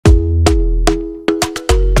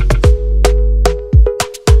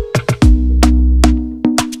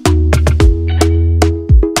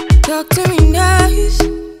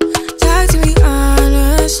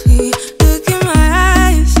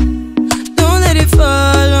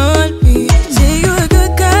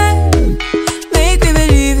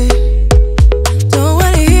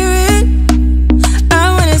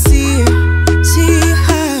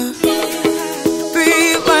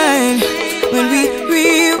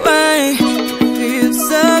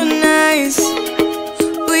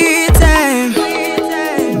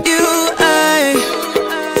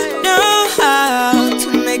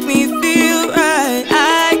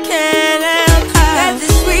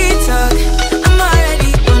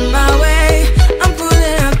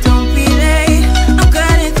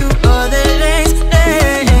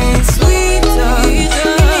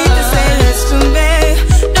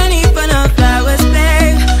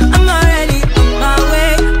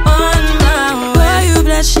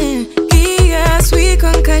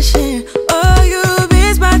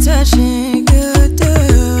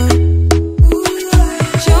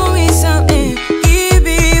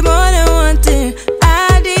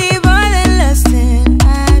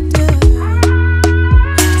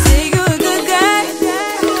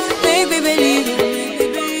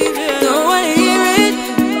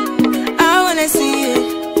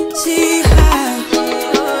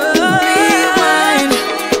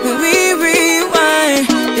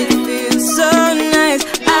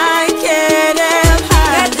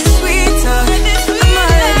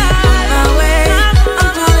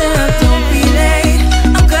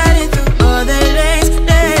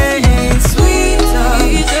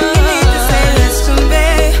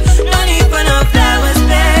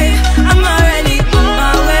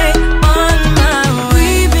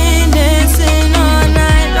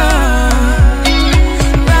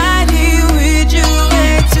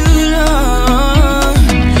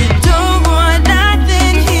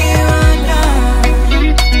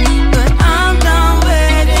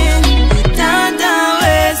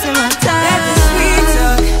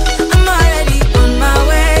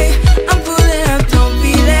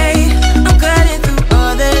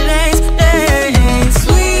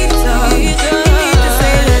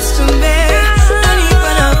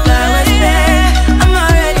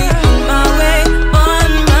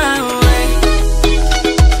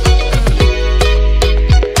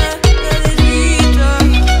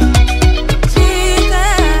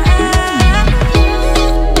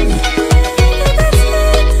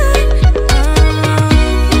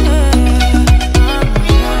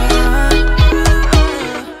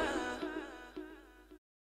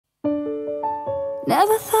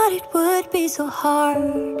Never thought it would be so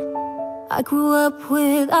hard. I grew up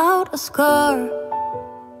without a scar,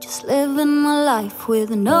 just living my life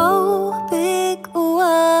with no big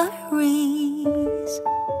worries.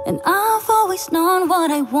 And I've always known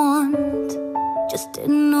what I want, just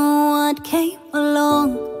didn't know what came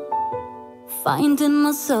along. Finding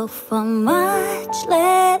myself much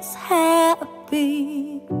less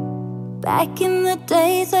happy. Back in the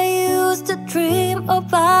days I used to dream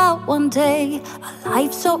about one day a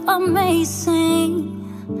life so amazing,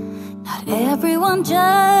 not everyone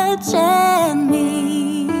judging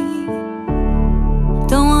me.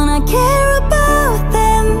 Don't wanna care about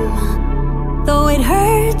them, though it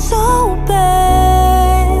hurts so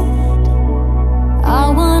bad.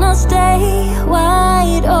 I wanna stay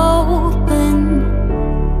wide open,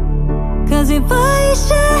 'cause if I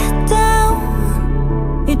shut down,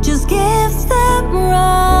 it just gives them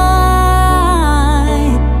right.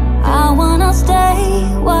 I wanna stay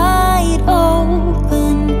wide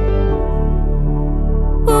open.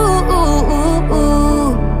 Ooh, ooh, ooh, ooh.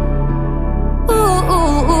 Ooh,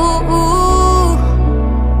 ooh, ooh, ooh.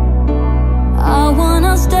 I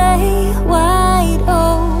wanna stay wide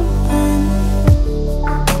open.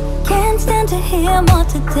 Can't stand to hear more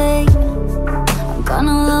today. I'm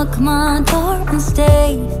gonna lock my door and stay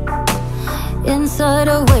inside,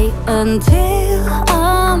 away until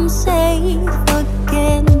I'm safe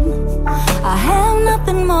again. I have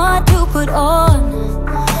nothing more to put on.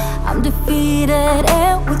 I'm defeated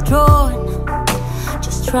and withdrawn,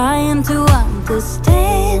 just trying to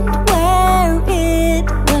understand where it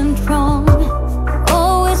went wrong.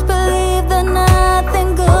 Always believe that nothing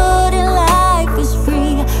good in life is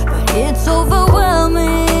free, but it's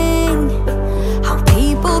overwhelming how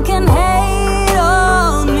people can hate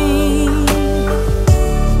on me.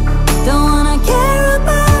 Don't wanna care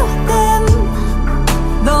about them,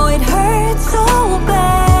 though it hurts so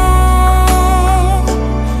bad.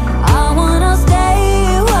 I wanna stay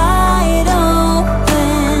wide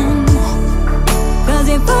open, 'cause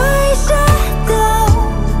if I shut down,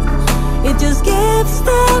 it just gives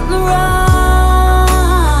them right.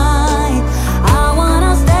 I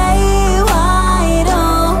wanna stay wide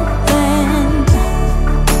open.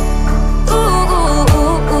 Ooh, ooh,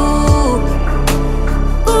 ooh, ooh.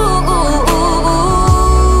 Ooh, ooh, ooh,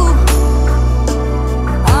 ooh.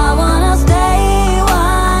 I wanna stay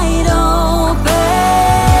wide open,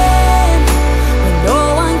 when no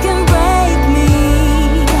one can break me,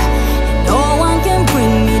 and no one can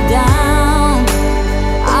bring me down.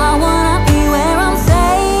 I wanna be where I'm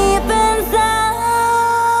safe and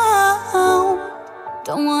sound.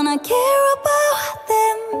 Don't wanna care about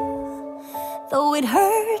them, though it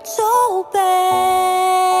hurts so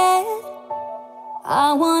bad.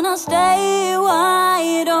 I wanna stay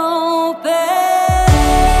wide open.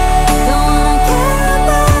 Don't wanna care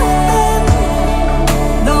about them,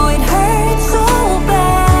 though it hurts so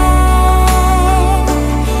bad.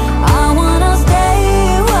 I wanna stay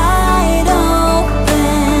wide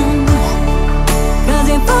open, 'cause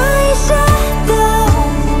if I shut down,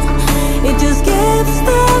 it just gives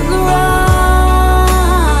them right.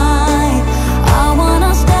 I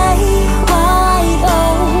wanna stay wide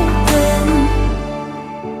open.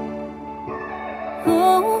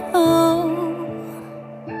 Oh, oh,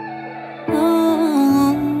 oh.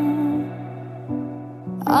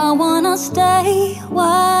 I wanna stay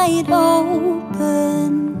wide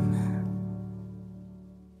open.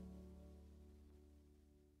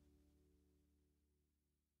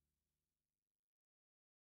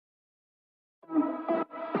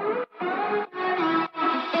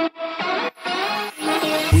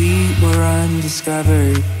 We were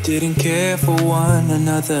undiscovered, didn't care for one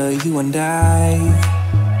another, you and I.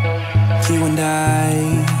 You and I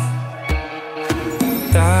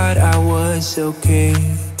thought I was okay,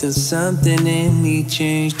 till something in me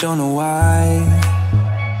changed, don't know why.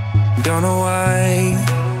 Don't know why.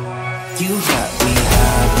 You got me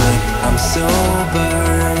high, but I'm sober.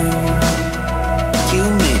 You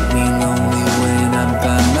make me lonely when I'm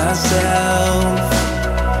by myself.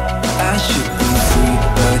 I should be free,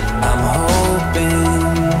 but I'm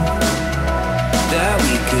hoping that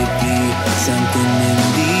we could be something in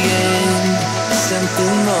the end,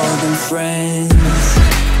 something more than friends.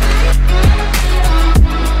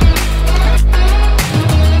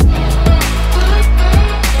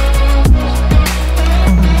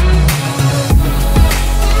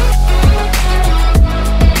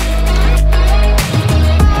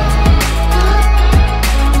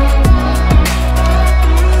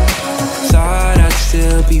 Thought I'd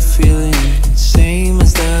still be feeling same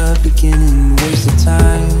as the beginning. Waste of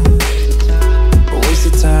time, waste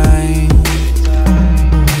of time.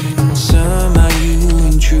 Some I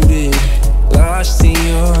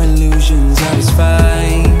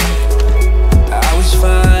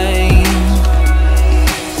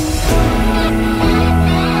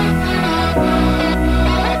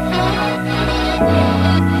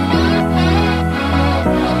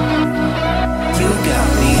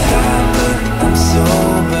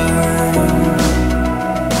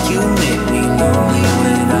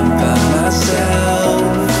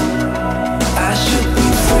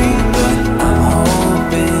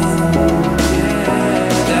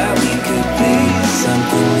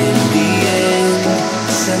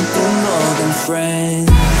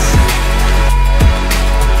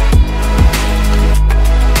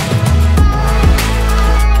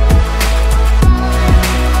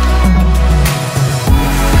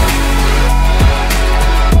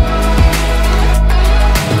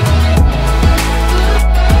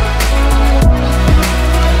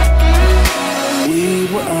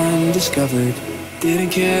discovered. Didn't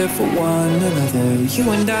care for one another.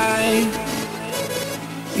 You and I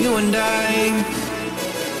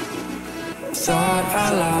thought I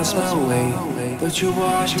lost my way, but you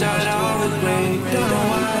washed out all the gray. Don't know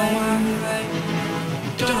why.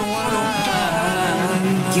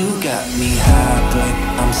 You got me high, but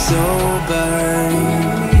I'm sober.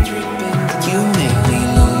 You make me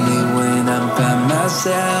lonely when I'm by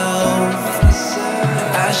myself.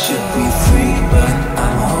 I should be free, but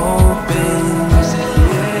I'm hoping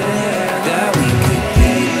that we could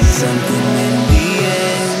be something in the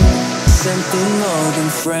end, something more than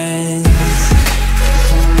friends.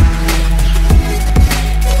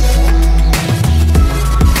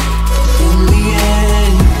 In the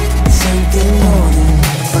end, something more than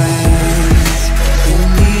friends. In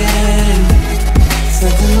the end,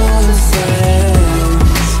 something more than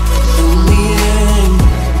friends. In the end,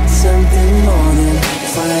 something more than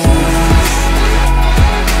friends.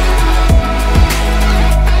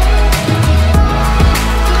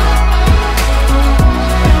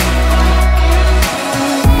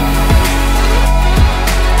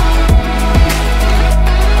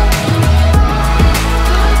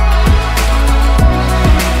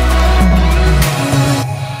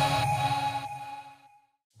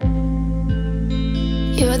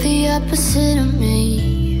 You're the opposite of me,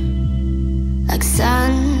 like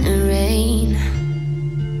sun and rain,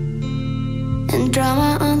 and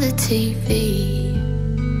drama on the TV.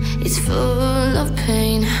 It's full of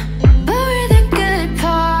pain, but we're the good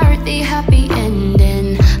part, the happy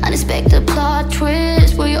ending. Unexpected plot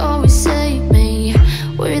twist, we always save me.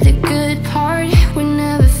 We're the good part, we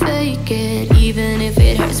never fake it. Even if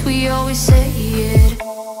it hurts, we always say it.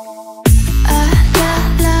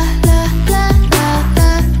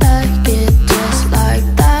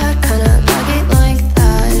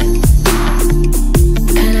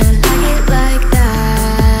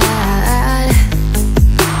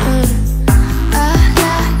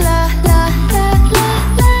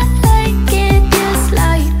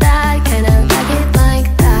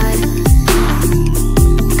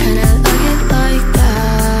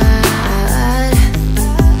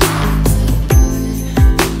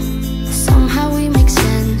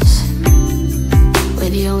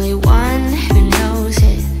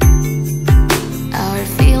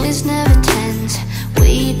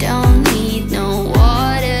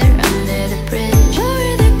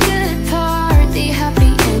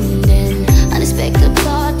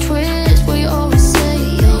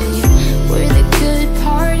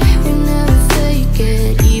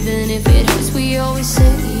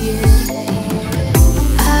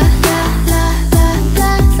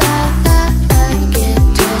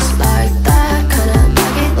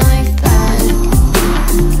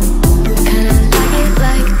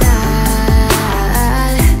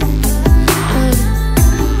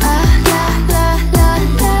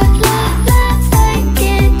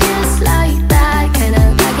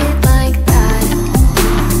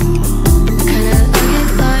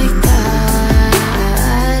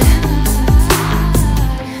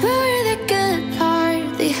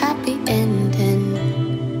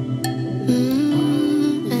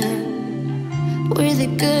 We're the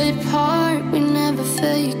good part, we never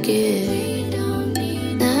fake it.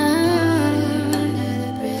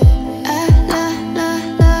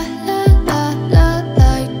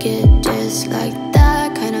 Like it just like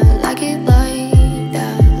that, kinda like it like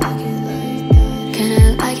that,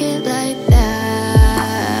 kinda like it like that.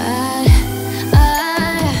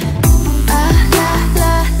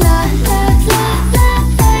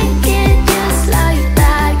 Like it just like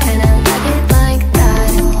that, kinda like it like that,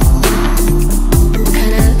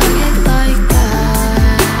 kinda like it like that.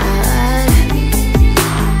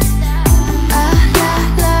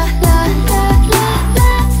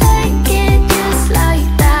 Like it just like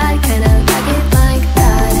that, kinda like it like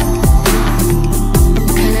that,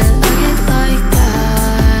 kinda like it like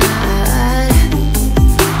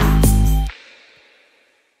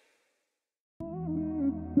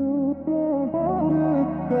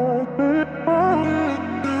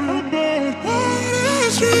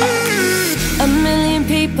A million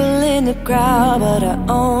people in the crowd, but I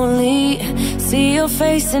only see your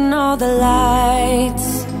face in all the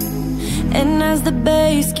lights. And as the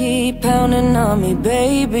bass keep pounding on me,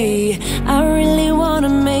 baby, I really wanna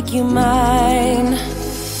make you mine.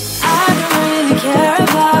 I don't really care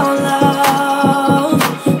about love,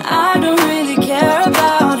 I don't really care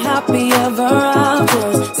about happy ever after.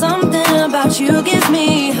 Something about you gives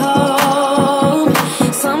me hope,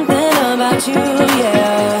 something about you,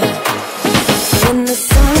 yeah. When the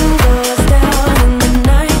sun goes down and the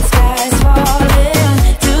night sky's falling,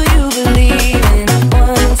 do you believe in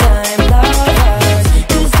one-time lovers?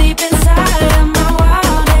 'Cause deep inside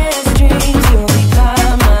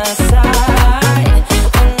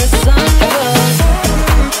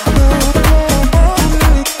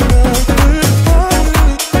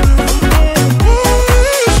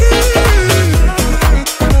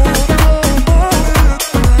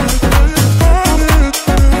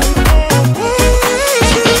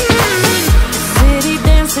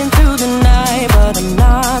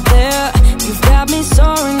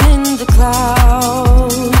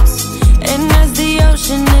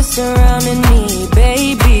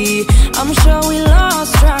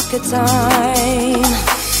good time.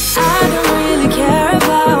 I don't really care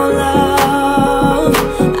about love.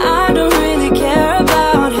 I don't really care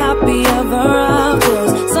about happy ever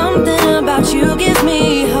afters. Something about you gives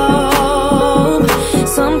me hope.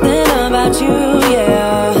 Something about you,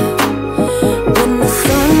 yeah. When the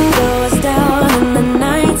sun goes down and the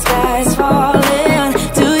night sky's falling,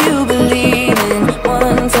 do you believe in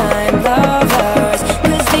one-time lovers?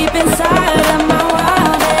 'Cause deep inside of my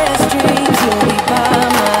wildest dreams, you'll be by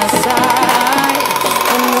my side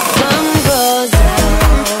when the sun goes down.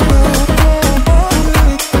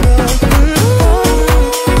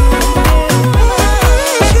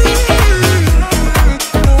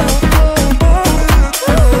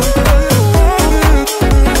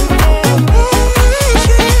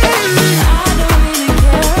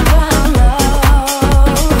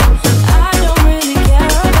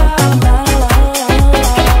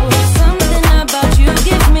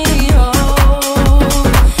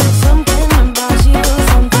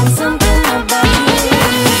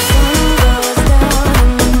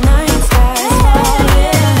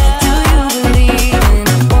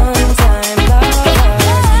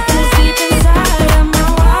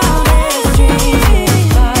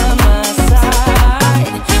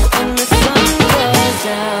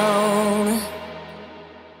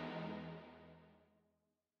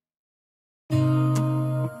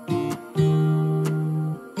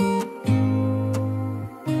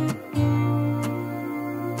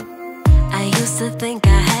 I used to think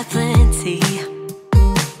I had plenty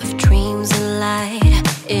of dreams and light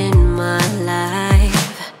in my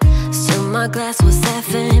life. Still my glass was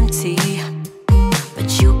half empty, but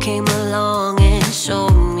you came along and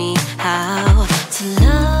showed me how to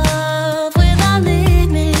love without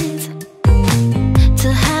limits, to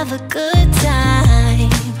have a good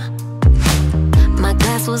time. My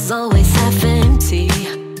glass was always half empty,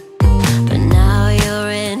 but now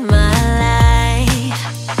you're in my life.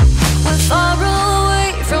 We're far away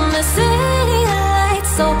from the city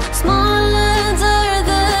lights, so small under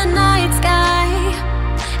the night sky.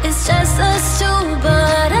 It's just us two,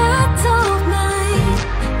 but I don't mind.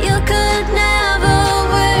 You could never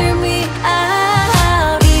wear me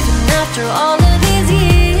out. Even after all of these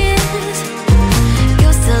years, you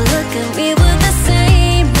still look at me with the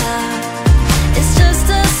same love. It's just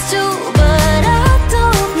us two, but I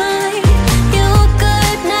don't mind. You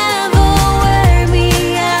could never wear me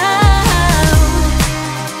out.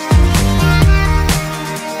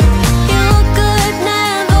 You could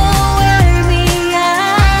never wear me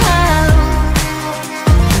out.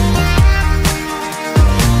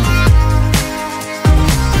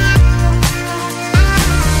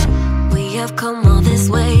 We have come all this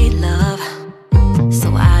way, love, so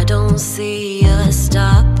I don't see us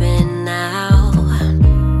stopping now.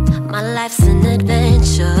 My life's an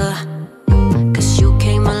adventure, 'cause you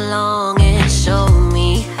came along and showed me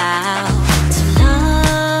how to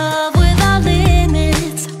love without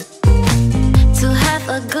limits, to have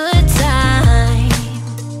a good time.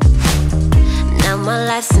 Now my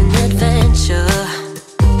life's an adventure,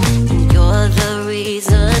 and you're the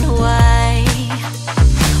reason why.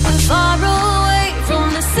 We're far away from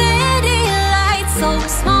the city lights, so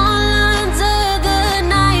small under the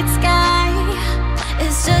night sky.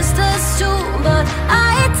 It's just us two, but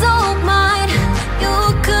I don't mind. You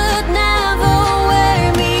could never wear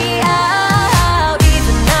me out.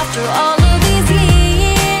 Even after all of these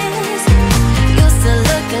years, you still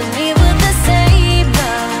look at me with the same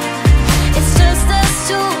love. It's just us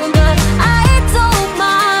two, but I don't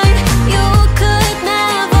mind. You could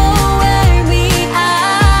never wear me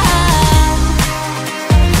out.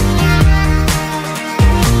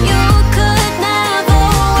 You could never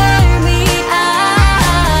wear me out.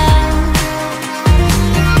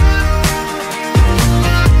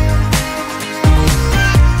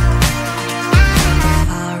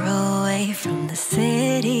 Far away from the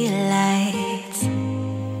city lights.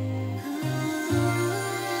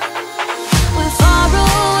 We're far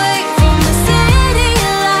away from the city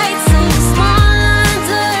lights, so small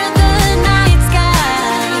under the night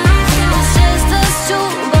sky. It's just us two,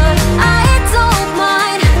 but I don't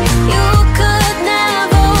mind. You could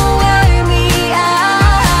never wear me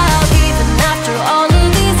out. Even after all of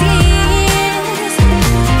these years,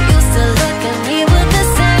 you still look at me with the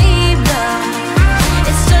same love.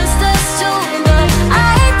 It's just us two, but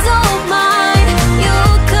I don't mind. You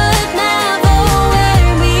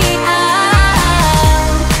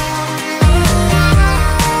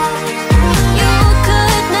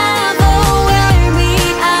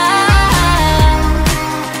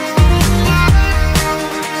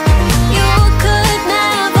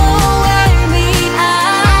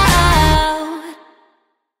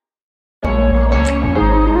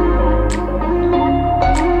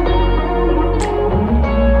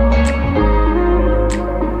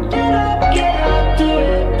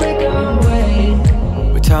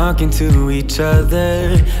talking to each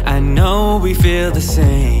other. I know we feel the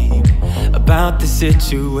same about the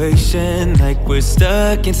situation, like we're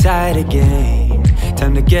stuck inside a game.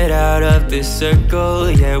 Time to get out of this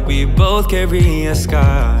circle, yeah, we both carry a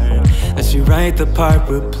scar. Let's rewrite the part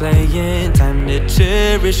we're playing, time to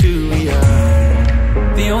cherish who we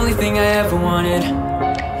are. The only thing I ever wanted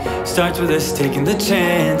starts with us taking the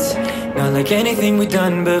chance. Not like anything we've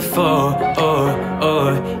done before,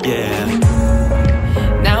 yeah.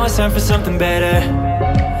 Now it's time for something better,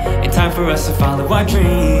 and time for us to follow our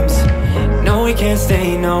dreams. No, we can't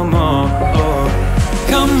stay no more.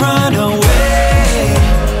 Come run away,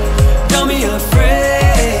 don't be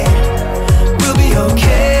afraid, we'll be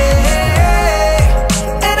okay.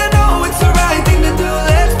 And I know it's the right thing to do,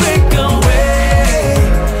 let's break away.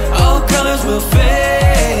 All colors will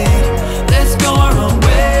fade, let's go our own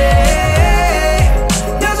way.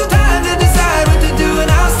 Now's the time to decide what to do, and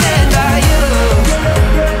I'll stand by you.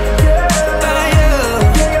 By you,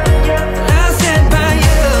 I'll stand by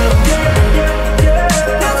you.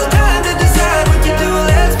 Now's the time to decide what to do,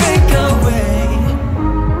 let's break away.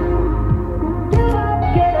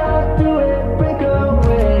 Get up, do it, break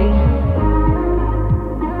away.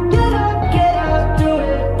 Get up, do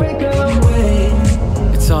it, break away.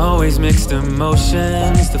 It's always mixed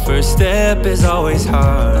emotions, the first step is always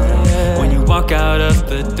hard. When you walk out of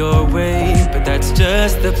the doorway, but that's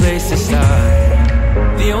just the place to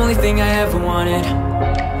start. The only thing I ever wanted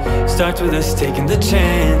starts with us taking the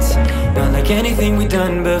chance. Not like anything we've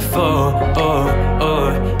done before,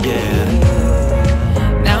 yeah.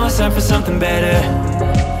 Now it's time for something better,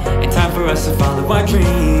 and time for us to follow our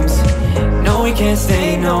dreams. No, we can't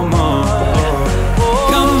stay no more.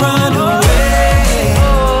 Come run away,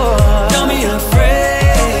 don't be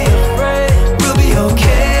afraid, we'll be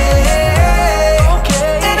okay.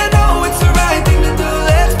 And I know it's the right thing to do,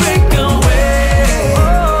 let's break away.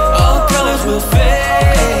 All colors will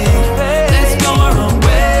fade, let's go our own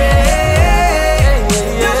way.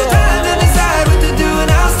 Now's the time to decide what to do, and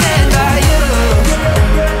I'll stand by you.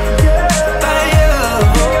 By you,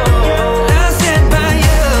 I'll stand by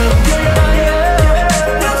you.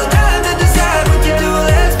 Now's the time to decide what to do,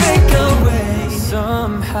 let's break away.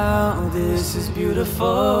 Somehow this is beautiful,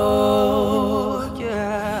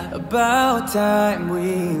 yeah. About time we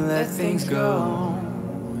let things go.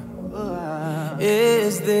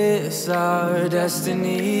 Is this our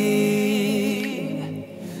destiny?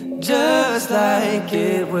 Just like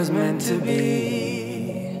it was meant to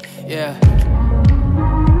be, yeah.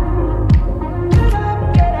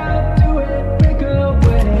 Get out, do it, break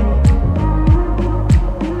away.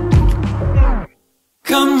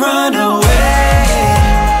 Come run away,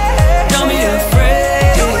 don't be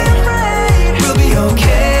afraid, we'll be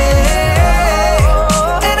okay.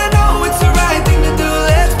 And I know it's the right thing to do,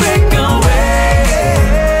 let's break away.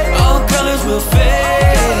 All colors will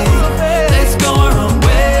fade, let's go our own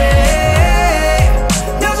way.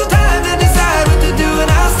 Now's the time to decide what to do, and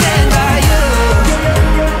I'll stand by you.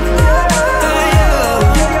 By you,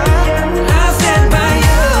 I'll stand by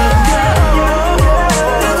you.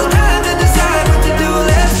 Now's the time to decide what to do,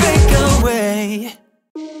 let's break away.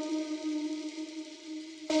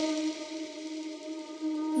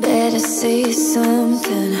 Better say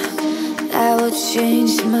something that will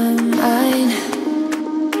change my mind.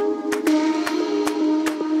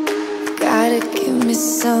 Gotta give me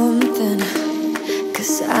something,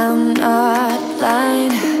 'cause I'm not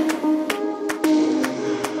blind.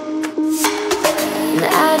 And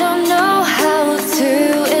I don't know how to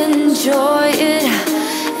enjoy it.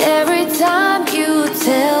 Every time you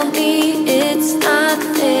tell me it's not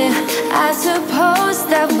there, I suppose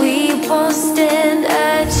that we won't stand a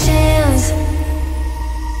chance.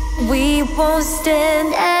 We won't stand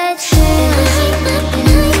a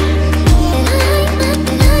chance.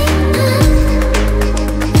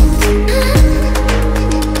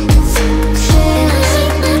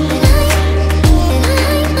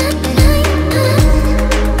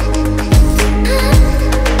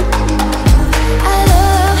 I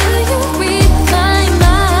love how you read my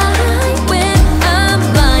mind when I'm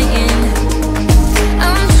lying.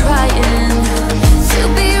 I'm trying to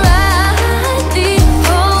be right the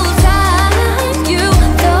whole time. You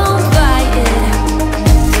don't buy it,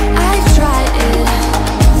 I tried it.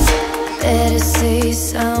 Better say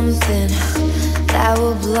something that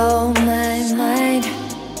will blow my mind.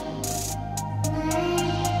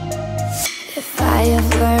 If I have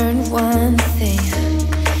learned one thing,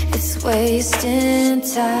 it's wasting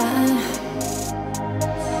time.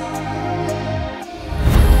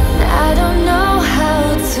 I don't know how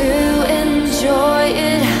to enjoy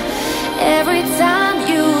it. Every time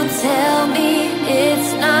you tell me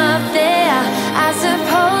it's not there, I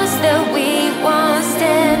suppose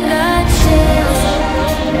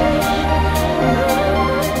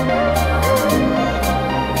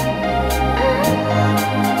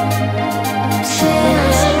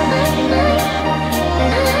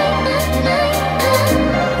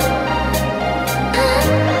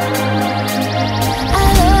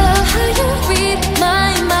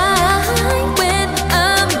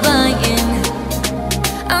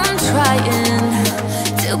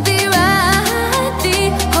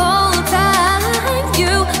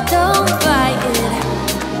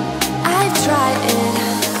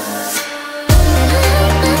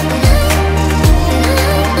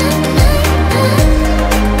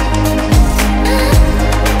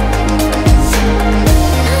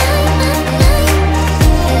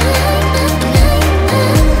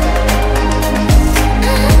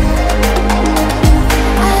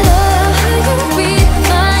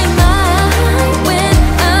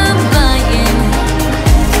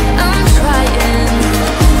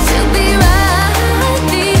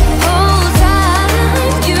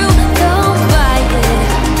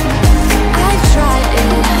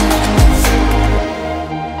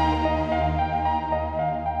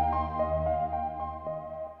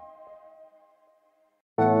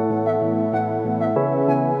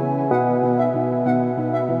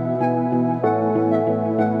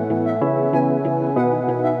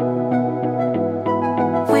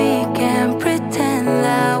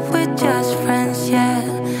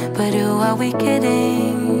we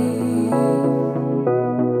kidding?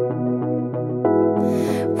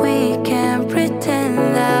 We can't pretend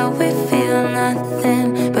that we feel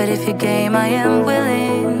nothing, but if you're game, I am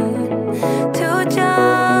willing to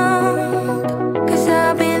jump. 'Cause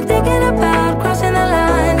I've been thinking about crossing the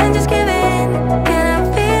line and just giving. And I'm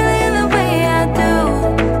feeling the way I do.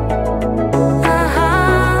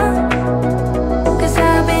 Cause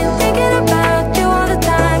I've been thinking about you all the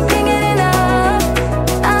time, can't get enough.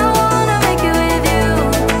 I wanna make it with you.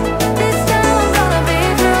 This time I'm gonna be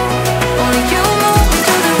through. Only you move me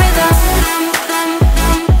to the rhythm.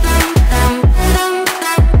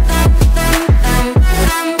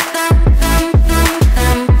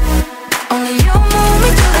 Only you move me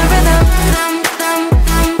to the rhythm.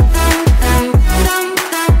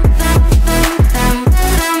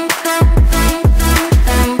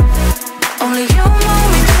 Only you move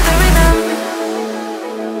me to the rhythm.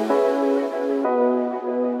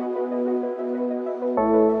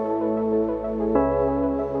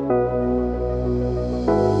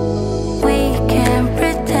 We can't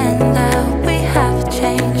pretend that we have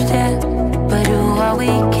changed yet, but who are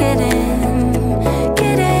we kidding?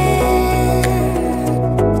 Kidding.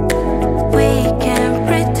 We can't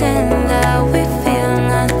pretend that we feel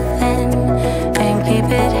nothing and keep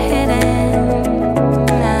it hidden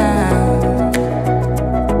now.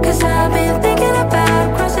 'Cause I've been thinking about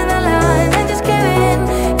crossing the line and just giving.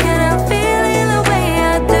 And I'm feeling the way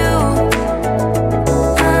I do.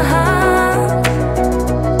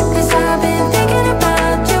 'Cause I've been thinking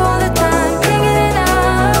about you all the time, can't get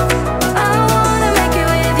enough. I wanna make it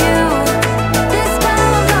with you. This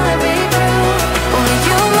time I'm gonna be through. Only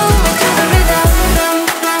you move me to the rhythm.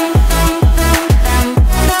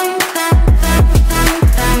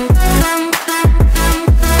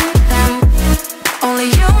 Only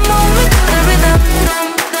you move me to the rhythm.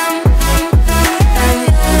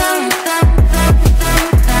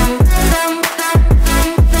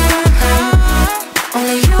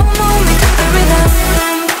 Only you move me to the rhythm.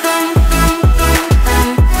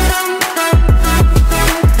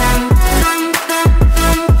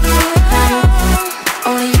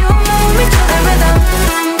 Only you move me to the rhythm.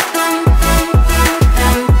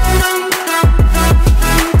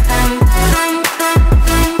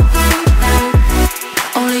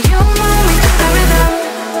 Only you move me to the rhythm.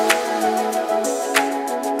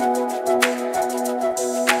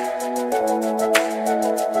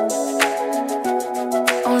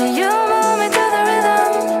 Only you move me to the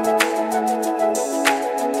rhythm.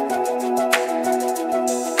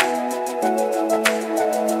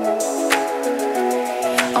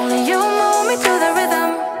 Only you move me to the rhythm.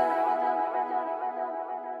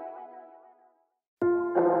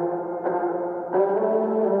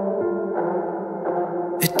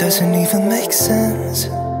 It doesn't even make sense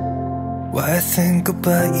why I think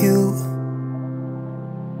about you.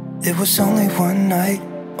 It was only one night,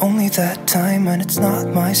 only that time, and it's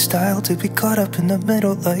not my style to be caught up in the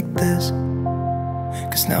middle like this.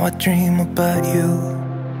 'Cause now I dream about you.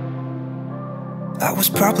 I was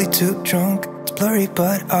probably too drunk, it's blurry,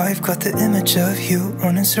 but I've got the image of you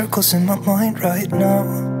running circles in my mind right now.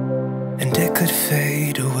 And it could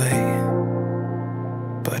fade away,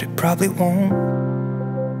 but it probably won't,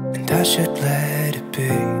 and I should let it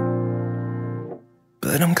be.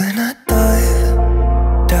 But I'm gonna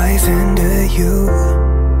dive into you,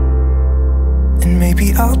 and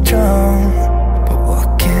maybe I'll drown, but what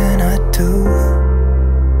can I do?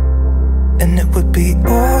 And it would be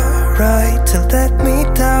alright to let me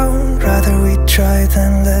down. Rather we try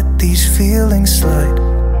than let these feelings slide.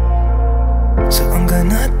 So I'm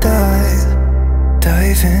gonna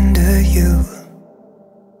dive into you.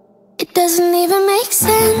 It doesn't even make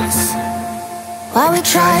sense why we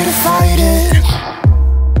try to fight it.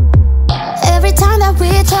 Every time that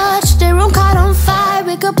we touch, the room caught on fire.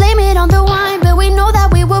 We could blame it on the wine, but we know that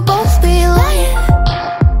we will both be lying.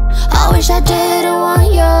 I wish I didn't want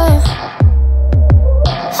you.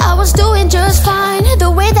 I was doing just fine,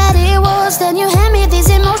 the way that it was. Then you hand me these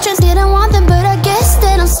emotions, didn't want them, but I guess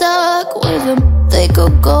that I'm stuck with them. They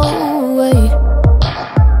could go away,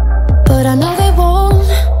 but I know they won't,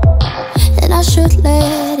 and I should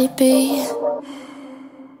let it be.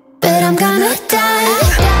 But I'm gonna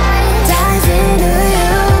dive into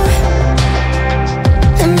you,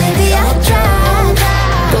 and maybe I'll drown,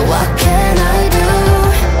 but what can I do?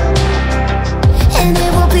 And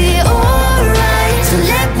it will be alright to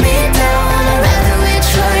let me down. I'd rather we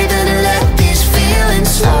try than let these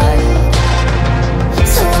feelings slide.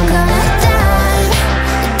 So I'm gonna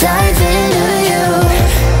dive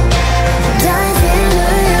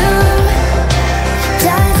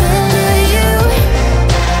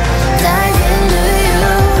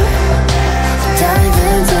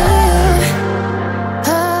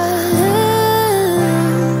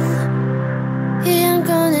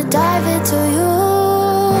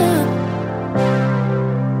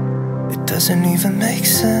doesn't even make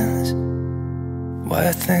sense why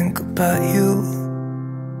I think about you.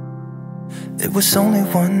 It was only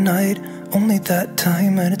one night, only that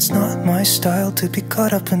time, and it's not my style to be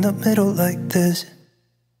caught up in the middle like this.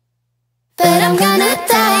 But I'm gonna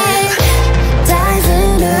dive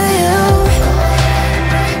into you.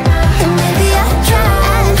 And maybe I'll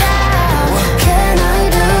try. What can I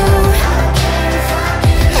do?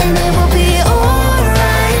 And it will be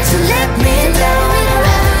alright to let me down.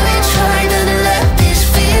 Whenever we try to let these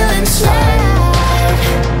feelings slide.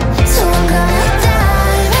 So I'm gonna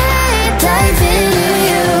dive into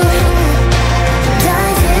you.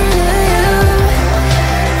 Dive into you.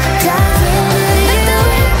 Dive into you.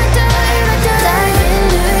 Dive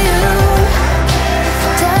into you.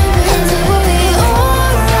 Dive into it will be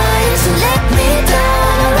alright to let me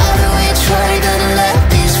down. Whenever we try to let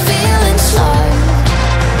these feelings slide.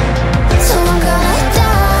 So I'm gonna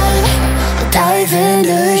dive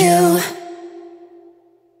into you.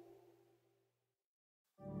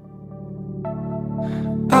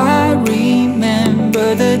 I remember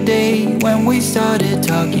the day when we started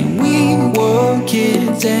talking. We were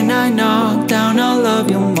kids and I knocked down all of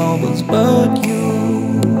your marbles, but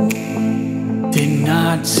you did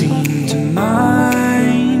not seem to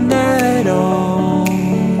mind at all.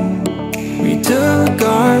 We took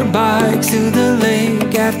our bikes to the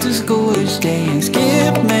lake after school each day and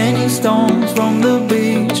skipped many stones from the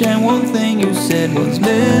beach. And one thing you said was,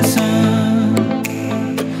 listen,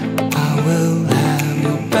 I will have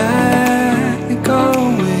your back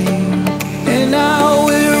away. And now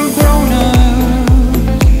we're grown up,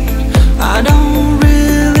 I don't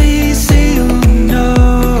really see you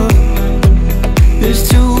enough. There's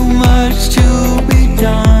too much to be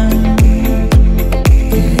done.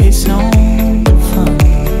 Yeah, it's no fun.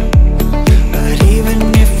 But even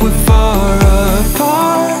if we're far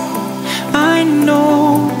apart, I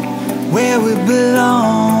know where we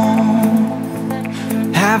belong.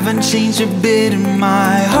 Haven't changed a bit in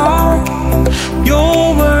my heart.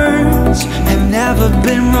 Your words have never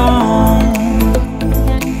been wrong.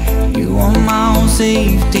 You are my own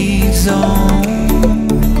safety zone.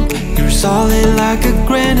 You're solid like a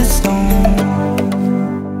granite stone.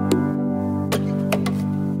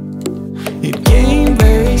 It came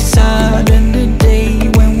very sudden the day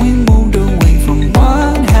when we moved away from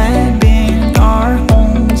what had been our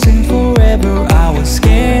home since forever. I was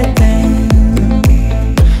scared then,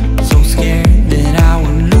 so scared that I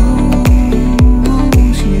would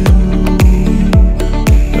lose you.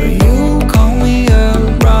 But you called me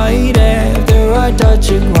up right after I touched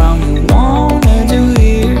the ground. You wanted to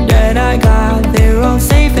hear that I got there all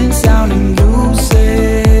safe and sound. And you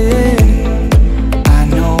said, I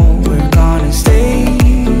know we're gonna stay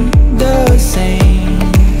the same.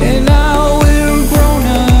 And now we're grown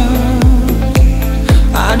up,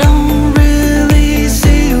 I don't really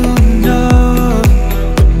see you enough.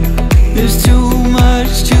 There's too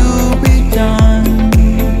much to be done.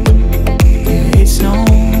 Yeah, it's no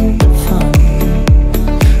fun.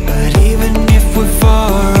 But even if we're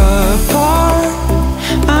far apart,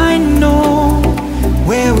 I know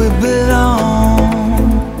where we belong.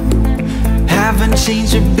 Haven't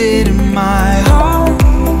changed a bit in my heart.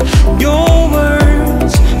 Your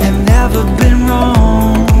words have never been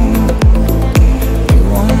wrong. You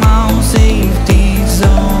are my own safety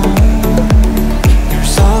zone. You're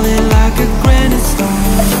solid like a granite stone.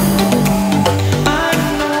 I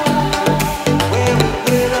know where we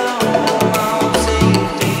belong. My own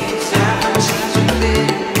safety zone. Haven't changed a bit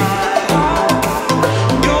in my heart.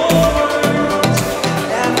 Your words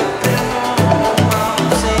have never been wrong. My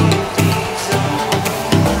own safety zone. I know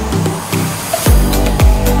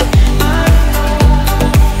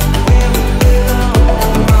where we belong.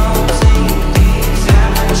 My own safety zone.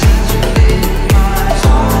 Haven't changed a bit in my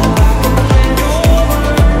heart. Your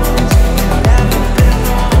words have never been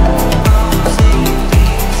wrong. My own safety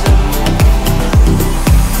zone.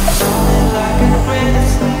 Solid like a granite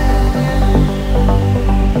slab.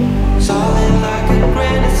 Solid like a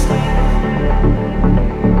granite slab.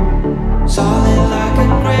 Solid like a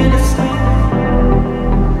granite slab.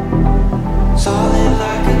 Solid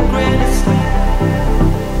like a granite slab.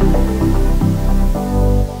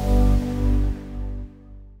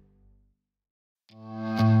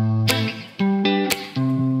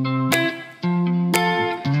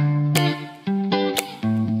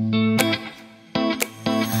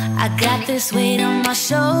 I got this weight on my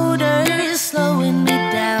shoulders, slowing me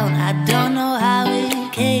down. I don't know how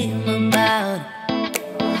it came about.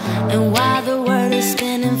 And while the world is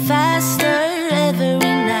spinning faster every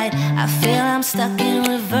night, I feel I'm stuck in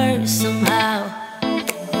reverse somehow.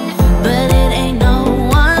 But it ain't no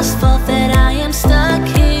one's fault that I am stuck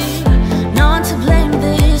here.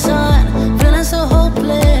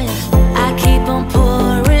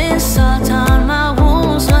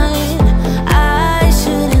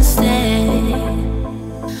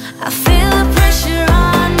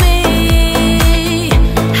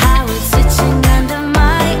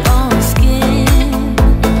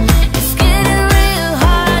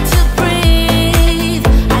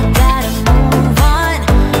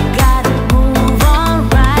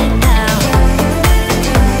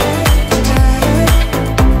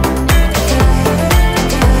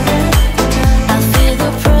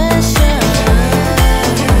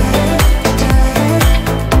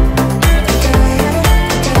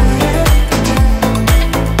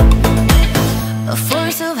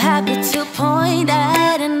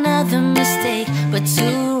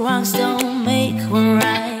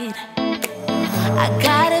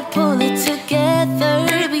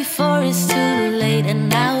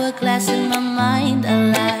 glass in my mind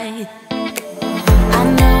alight. I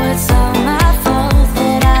know it's all my fault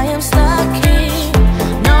that I am stuck here.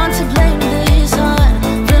 No one to blame this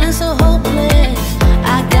on, feeling so hopeless.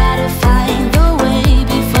 I gotta find a way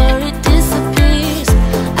before it disappears.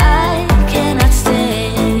 I cannot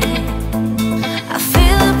stay. I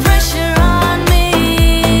feel the pressure on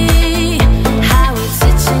me, how it's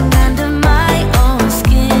itching under my own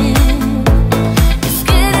skin. It's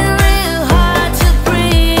getting real hard to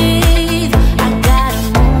breathe. I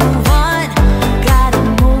gotta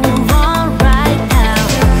move on right now.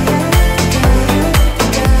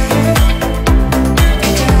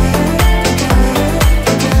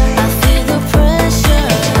 I feel the pressure.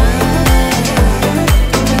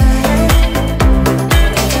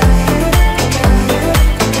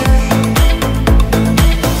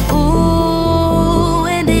 Ooh,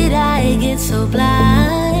 when did I get so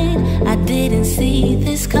blind? I didn't see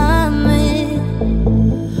this coming.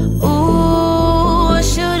 Ooh, I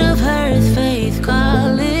should have heard faith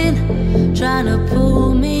calling, trying to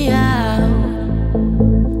pull me out.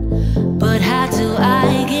 But how do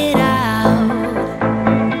I get out?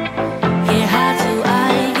 Yeah, how do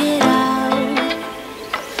I get out?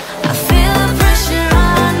 I feel the pressure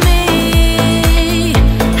on me,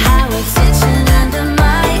 how it's itching under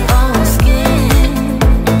my own skin.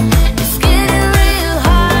 It's getting real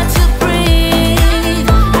hard to breathe.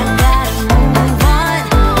 I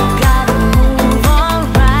gotta move on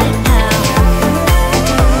right now.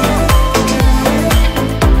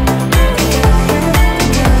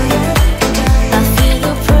 I feel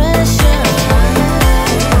the pressure.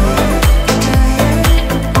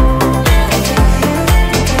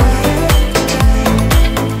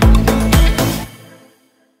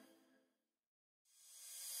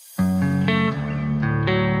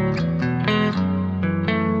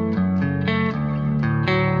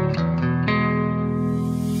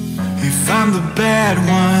 If I'm the bad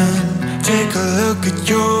one, take a look at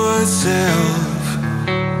yourself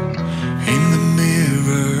in the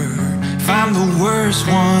mirror. If I'm the worst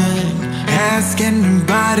one, ask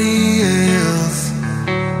anybody else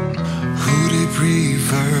who they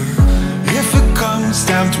prefer. If it comes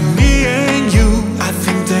down to me and you, I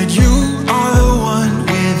think that you are the one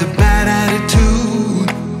with a bad attitude.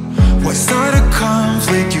 Why start a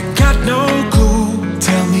conflict? You got no clue.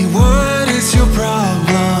 Tell me, what is your problem?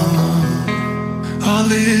 All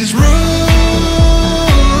this rumors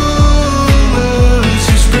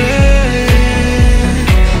you spread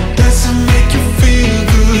doesn't make you feel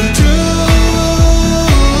good too.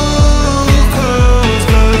 Cause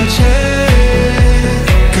bloodshed,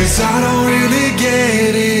 'cause I don't really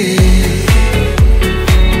get it.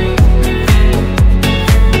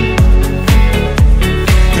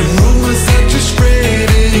 The rumors that you spread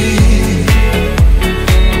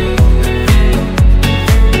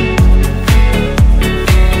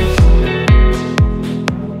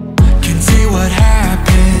can see what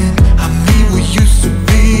happened. I mean, we used to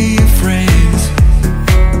be friends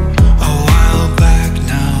a while back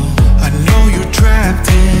now. I know you're trapped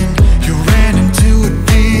in, you ran into a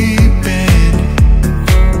deep end,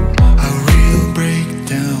 a real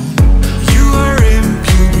breakdown. You are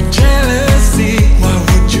imbued with jealousy. Why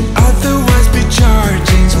would you otherwise be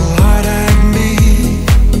charging so hard at me?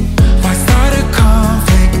 Why start a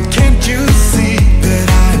conflict? Can't you see that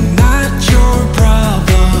I'm not your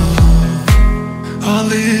problem? All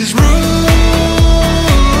these rumors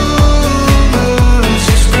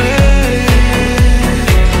you spread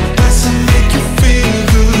doesn't make you feel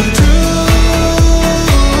good too.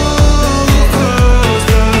 Cause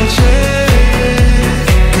bloodshed,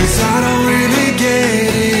 'cause I don't really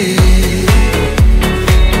get it.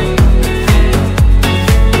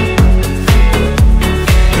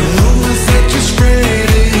 The rumors that you spread,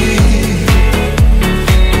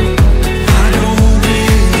 I don't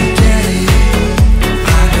really get it.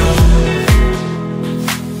 I don't.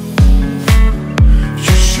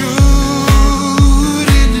 You shoot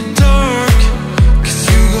in the dark, 'cause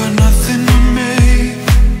you got nothing on me.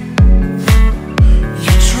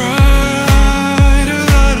 You try to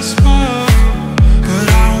light a spark, but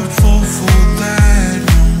I won't fall for that.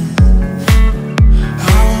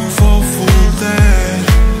 I won't fall for that.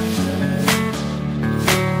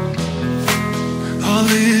 All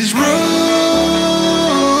these rumors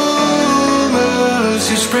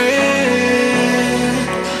you spread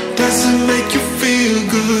doesn't make you feel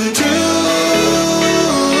good too.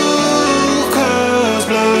 Cause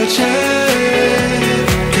bloodshed,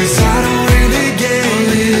 'cause I don't really get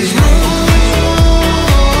these rumors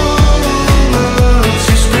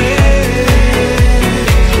you spread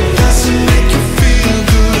doesn't make you feel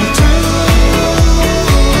good too.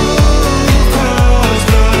 Cause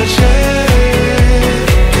bloodshed.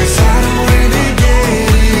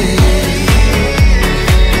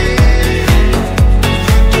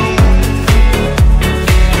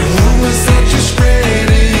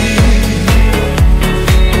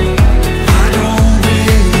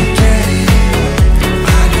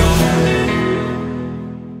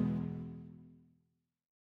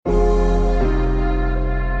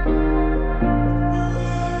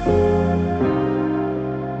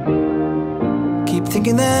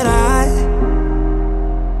 thinking that I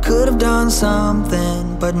could have done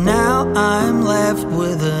something, but now I'm left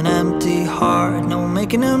with an empty heart. No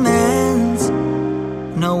making amends,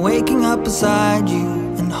 no waking up beside you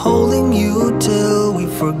and holding you till we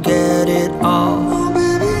forget it all.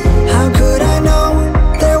 How could I know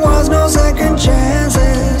there was no second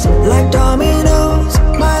chances? Like dominoes,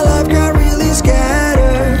 my life got really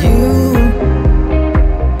scattered. You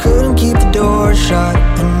couldn't keep the door shut,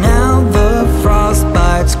 and now the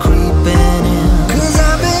frostbite's creeping in. 'Cause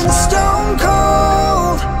I've been stone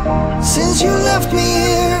cold since you left me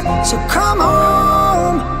here. So come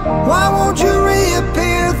home, why won't you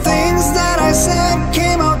reappear? Things that I said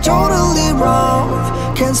came out totally wrong.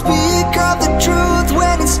 Can't speak of the truth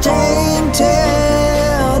when it's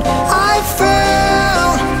tainted. I fell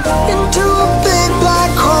into a big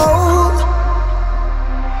black hole.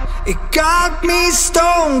 It got me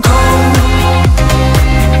stone cold.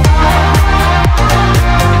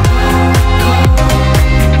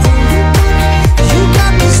 You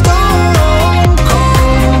got me stone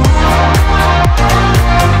cold.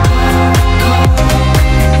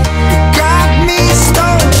 You got me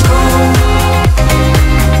stone cold.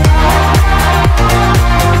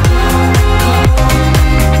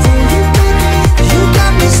 You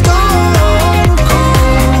got me stone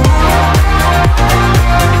cold.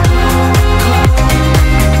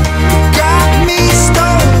 Got me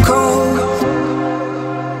stone cold.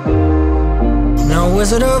 No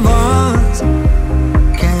Wizard of Oz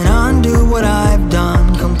can undo what I've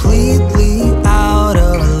done. Completely out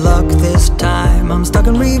of luck this time. I'm stuck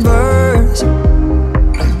in reverse.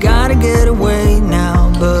 I gotta get away now,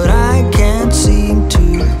 but I can't seem to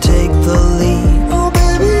take the lead. Oh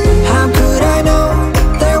baby, how could I know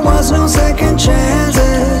there was no second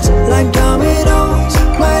chances? Like dominoes,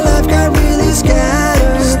 my life got really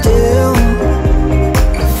scattered. Still,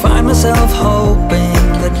 I find myself hoping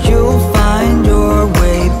that you'll find your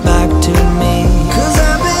way back to me. 'Cause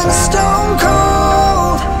I've been stone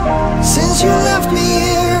cold since you left me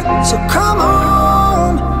here. So come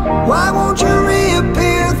home, why won't you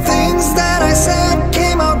reappear? Things that I said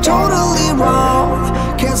came out totally wrong.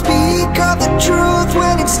 Can't speak of the truth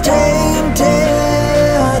when it's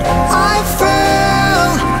tainted. I fell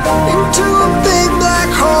into a big black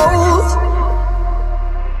hole.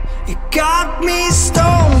 It got me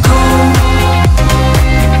stone cold.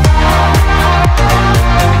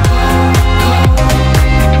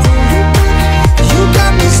 You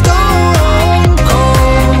got me stone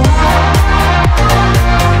cold.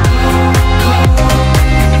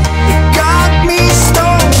 You got me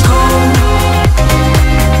stone cold.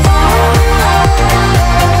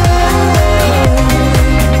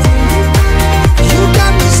 You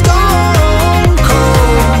got me stone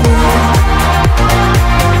cold.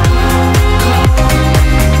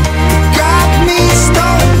 Got me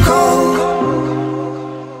stone cold.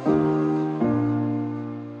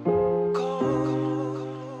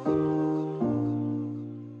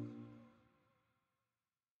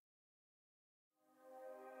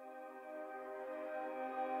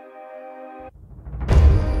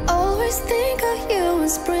 Always think of you when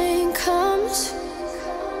spring comes,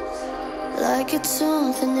 like it's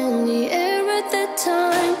something in the air at that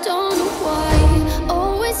time. Don't know why.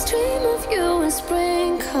 Always dream of you when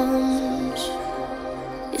spring comes.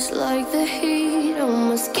 It's like the heat on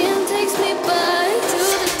my skin takes me back to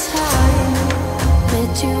the time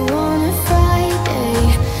met you on a Friday,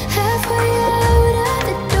 halfway out at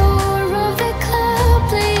the door of the club,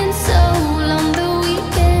 playing soul on the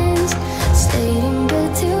weekends. Stayed in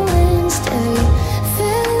bed till Wednesday.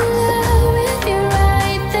 Fell in love with you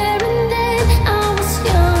right there and then. I was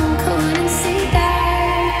young, couldn't see that.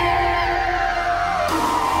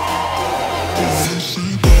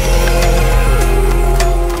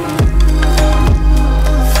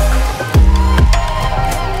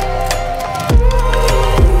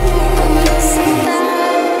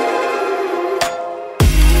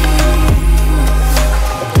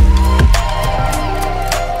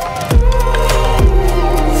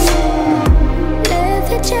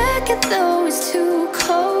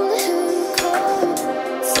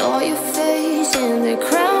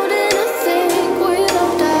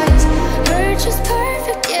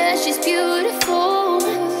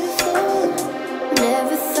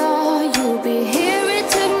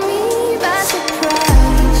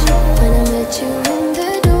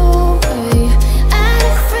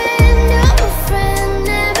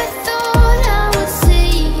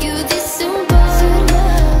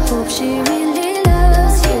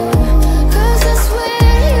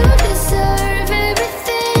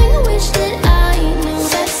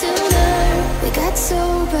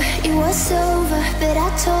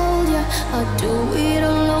 I'd do it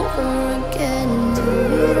all over again.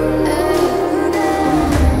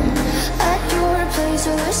 At your place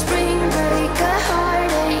or a spring break, a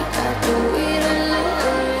heartache, I'd do it all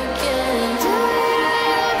over again. Do it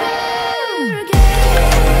all over again.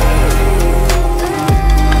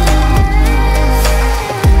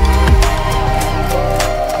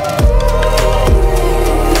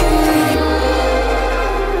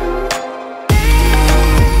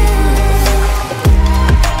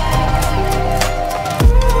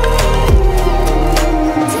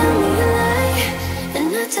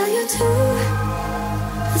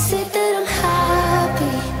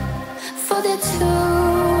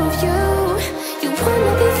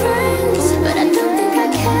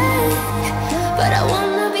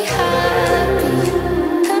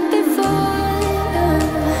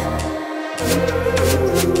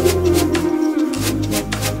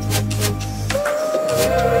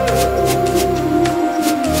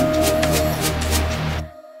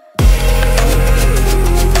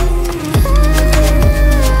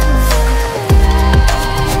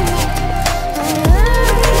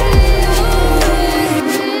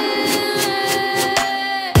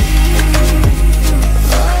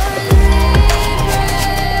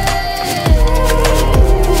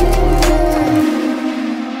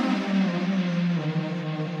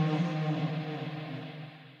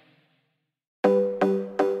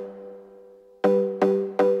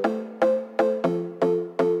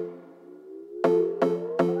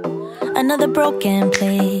 Another broken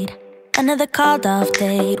plate, another called off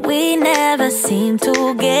date. We never seem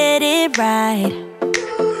to get it right.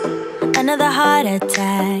 Another heart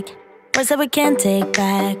attack, words that we can't take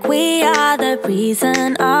back. We are the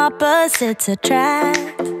reason opposites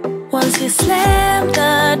attract. Once you slam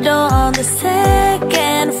the door on the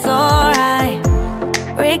second floor, I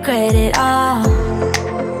regret it all.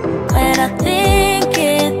 When I think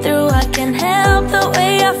it through, I can't help the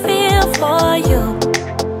way I feel for you.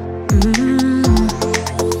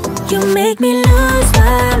 You make me lose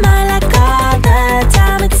my mind like all the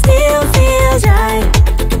time. It still feels right.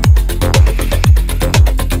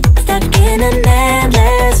 Stuck in an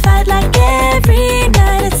endless fight like every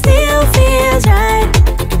night. It still feels right.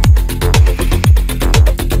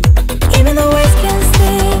 Even the worst can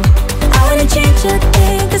sting. I wouldn't change a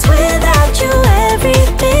thing, 'cause without you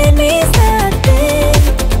everything means nothing.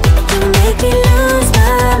 You make me lose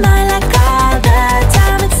my mind like all the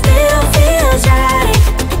time. It still feels right.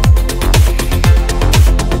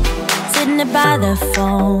 By the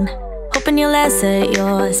phone, hoping you'll answer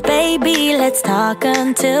yours. Baby, let's talk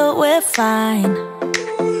until we're fine.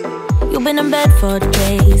 You've been in bed for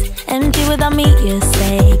days, empty without me, you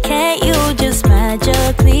say. Can't you just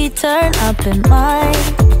magically turn up in mine?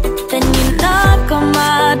 Then you knock on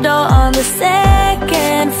my door on the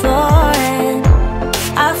second floor, and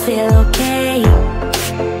I feel okay.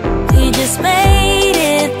 We just made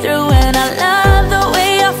it through, and I love the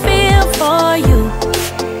way I feel for you.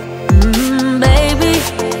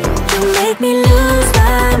 Make me lose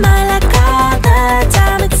my mind like all the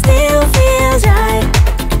time. It still feels right.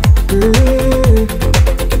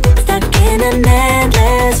 Stuck in an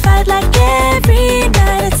endless fight like every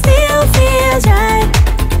night. It still feels right.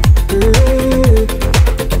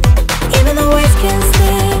 Even the worst can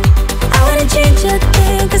sting. I wouldn't change a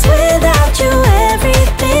thing, 'cause without you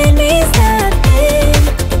everything means nothing.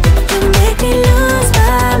 You make me lose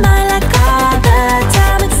my mind like all the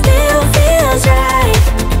time. It still feels right.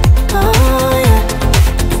 Oh yeah,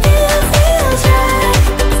 still feels right,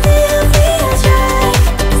 still feels right,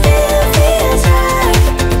 still feels right.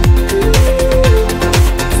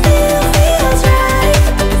 Still feels right,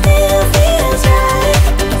 still feels right,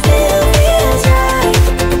 still feels right.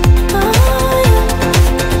 Oh yeah.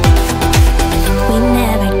 We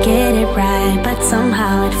never get it right, but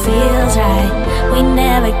somehow it feels right. We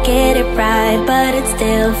never get it right, but it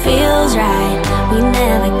still feels right. We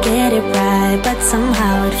never get it right, but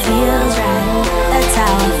somehow it feels right. That's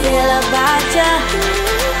how I feel about you.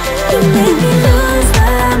 You make me lose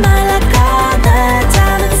my mind like all the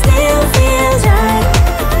time. It still feels right.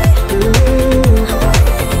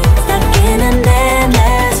 Stuck in an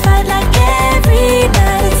endless fight like every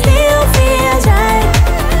night. It still feels right.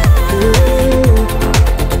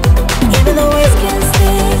 Even the worst can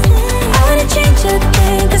sting. I wouldn't change a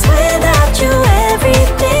thing, 'cause without you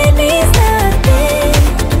everything means nothing.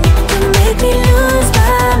 You make me lose my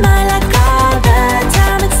mind like all the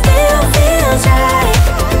time. It still feels right.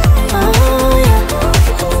 Oh yeah.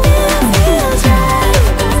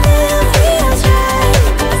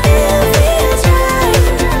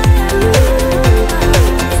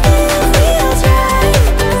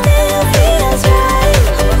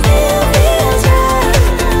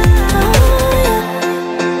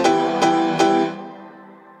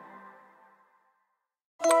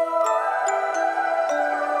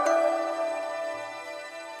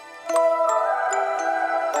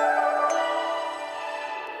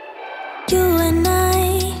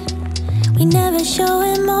 wanna show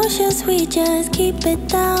emotions, we just keep it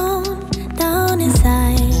down, down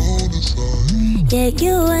inside. Yeah,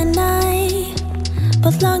 you and I,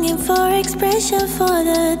 both longing for expression for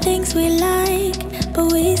the things we like,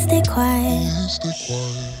 but we stay quiet.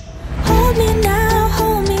 Hold me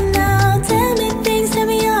now, tell me things, tell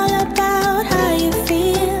me all about how you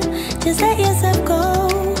feel. Just let yourself go.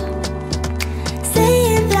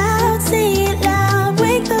 Say it loud,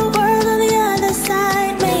 wake the world on the other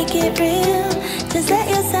side, make it real. Just let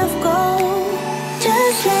yourself go,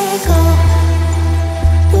 just let go.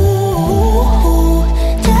 Ooh,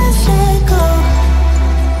 just let go.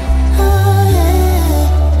 Oh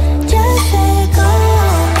yeah, just let go.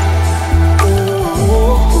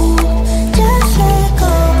 Ooh, just let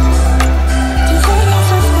go. Just let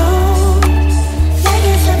yourself go. Let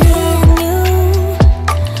yourself be. Me and you,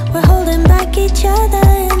 we're holding back each other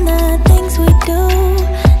in the things we do.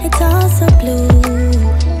 It's all so blue.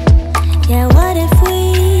 Yeah, what if we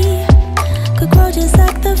could grow just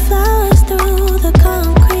like the flowers through the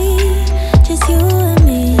concrete? Just you and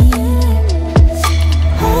me.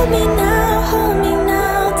 Hold me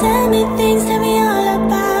now, tell me things, tell me all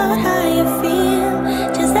about how you feel.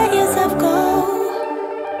 Just let yourself go.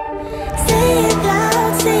 Say it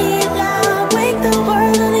loud, wake the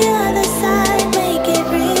world on the other side, make it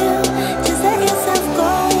real. Just let yourself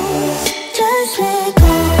go, just let go.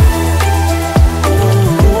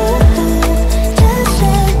 Ooh, just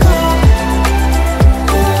let go.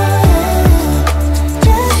 Oh yeah,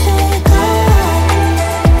 just let go.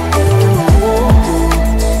 Ooh,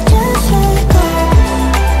 just let go.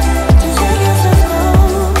 Just let yourself go.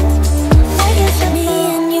 Let yourself. Me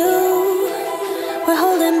and you, we're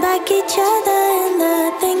holding back each other in the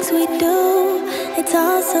things we do. It's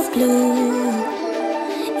all so blue.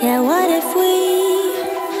 Yeah, what if we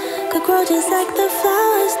could grow just like the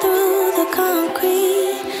flowers through the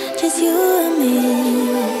concrete? Just you and me.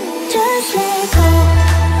 Just let go.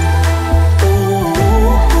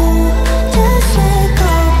 Ooh, just let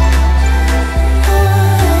go. Oh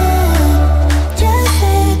yeah, just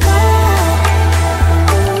let go.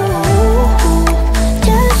 Ooh,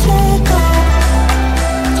 just let go.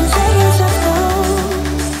 Just let yourself go.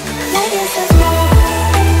 Let yourself go.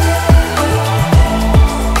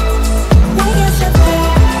 Let yourself go.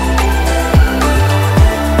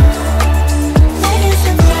 Let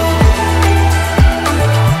yourself go.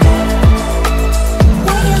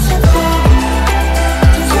 Let yourself go.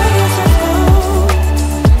 Just let yourself go.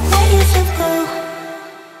 Let yourself go.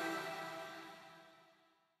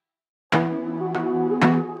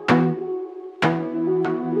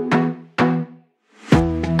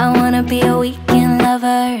 I wanna be a weekend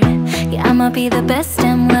lover. Yeah, I'ma be the best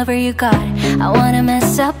damn lover you got. I wanna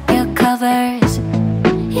mess up your covers.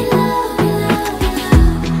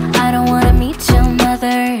 I don't wanna meet your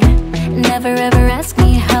mother. Never ever ask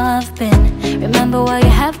me how I've been. Remember why you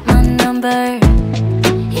have my number.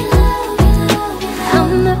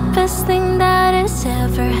 I'm the best thing that has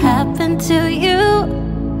ever happened to you.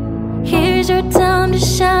 Here's your time to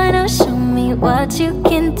shine. Now show me what you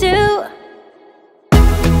can do.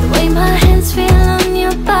 The way my hands feel on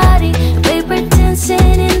your body, the way we're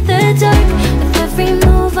dancing in the dark. With every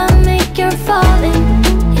move I make, you're falling.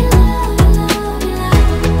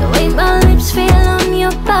 The way my lips feel on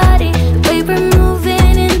your body, the way we're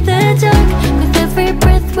moving in the dark. With every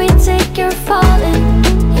breath we take, you're falling.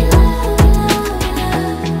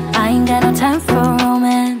 I ain't got no time for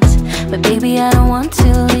romance, but baby I don't want to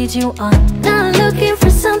lead you on. Not looking for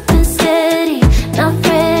something steady, not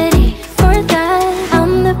ready for that.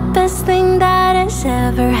 I'm the best thing that has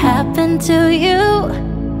ever happened to you.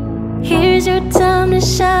 Here's your time to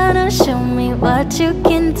shine. Now show me what you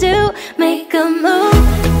can do. Make a move.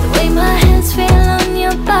 The way my hands feel on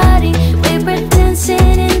your body, the way we're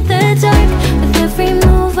dancing in the dark. With every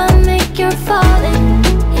move I make, you're falling.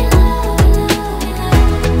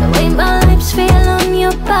 The way my lips feel on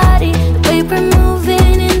your body, the way we're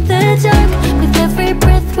moving in the dark. With every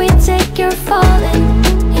breath we take, you're falling.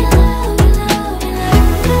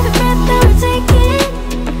 Every breath that we're taking,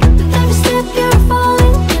 with every step you're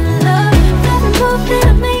falling in love. With every move that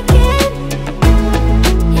I'm making,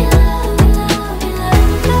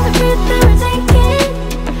 every breath that we're taking,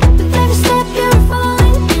 with every step you're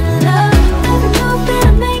falling in love. With every move that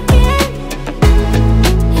I'm making,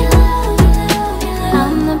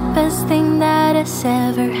 I'm the best thing that has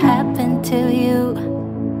ever happened to you.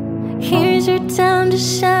 Here's your time to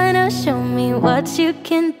shine. Now show me what you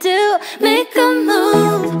can do. Make a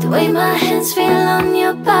move. The way my hands feel on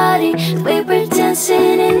your body, the way we're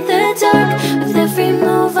dancing in the dark. With every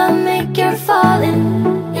move I make, you're falling.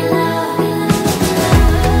 The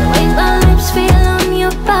way my lips feel on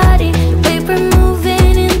your body, the way we're moving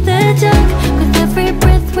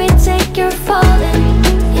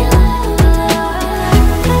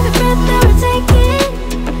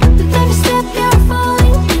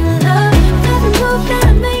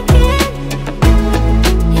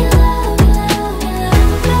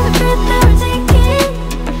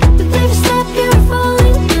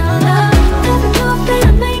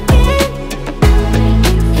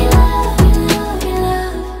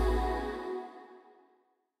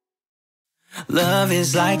Love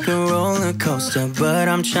is like a roller coaster, but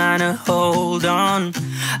I'm trying to hold on.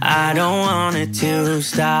 I don't want it to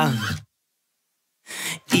stop.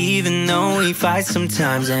 Even though we fight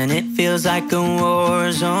sometimes and it feels like a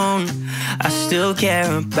war zone, I still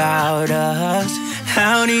care about us.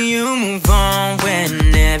 How do you move on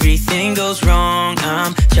when everything goes wrong?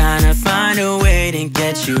 I'm trying to find a way to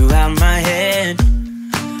get you out my head.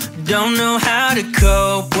 Don't know how to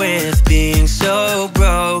cope with being so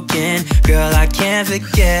broken. Girl, I can't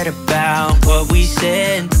forget about what we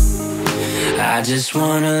said. I just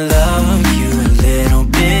wanna love you a little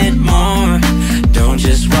bit more. Don't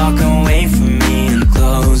just walk away from me and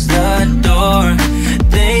close the door.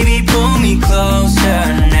 Baby, pull me closer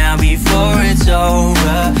now before it's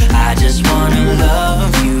over. I just wanna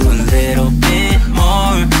love you a little bit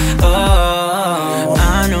more. Oh,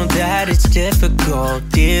 I know that it's difficult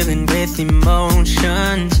dealing with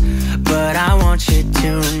emotions, but I want you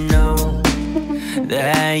to know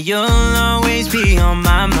that you'll always be on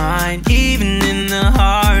my mind. Even in the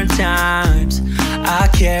hard times, I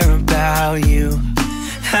care about you.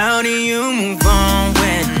 How do you move on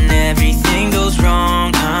when everything goes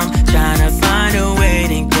wrong? I'm trying to find a way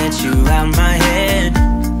to get you out my head.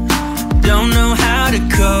 Don't know how to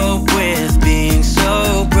cope with being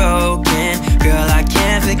so broken. Girl, I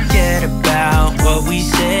can't forget about what we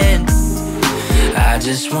said. I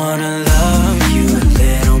just wanna love you a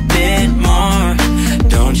little bit more.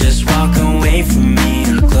 Don't just walk away from me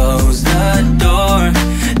and close the door.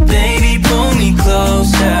 Baby, pull me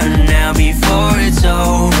closer now before it's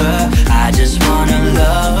over. I just wanna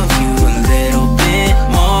love you a little bit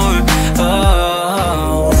more.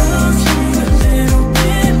 Oh, love you a little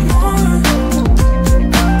bit more.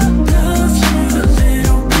 Love you a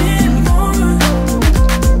little bit more.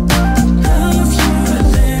 Love you a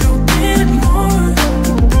little bit more.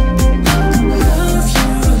 Love you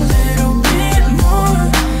a little bit more.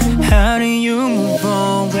 How do you move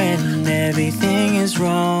on when everything is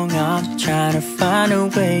wrong? I'm trying to find a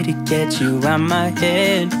way to get you out my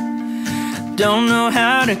head. Don't know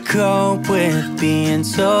how to cope with being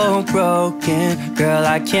so broken. Girl,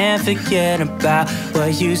 I can't forget about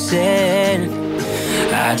what you said.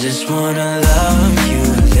 I just wanna love you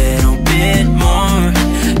a little bit more.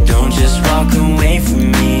 Don't just walk away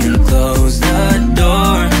from me and close the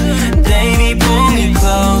door. Baby, pull me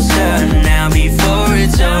closer now before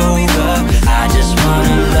it's over. I just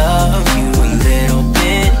wanna love you a little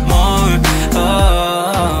bit more.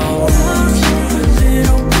 Oh, love you a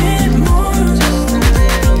little bit more. Just a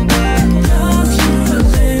little bit. Love you a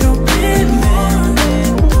little bit more.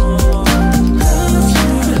 Love you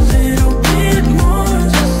a little bit more.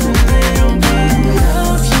 Just a little bit.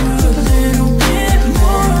 Love you a little bit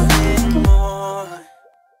more.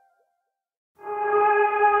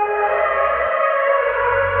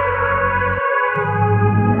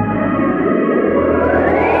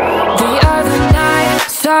 The other night,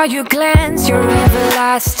 saw you glance your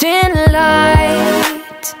everlasting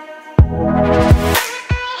light.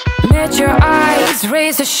 Met your eyes,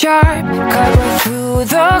 razor sharp, cover through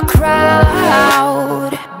the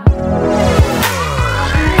crowd.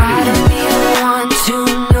 I don't even want to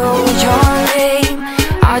know your name.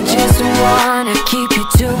 I just wanna keep you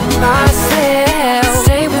to myself.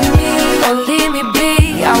 Stay with me or leave me be.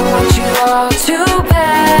 I want you all too bad.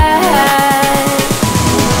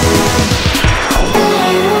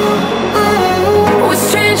 We're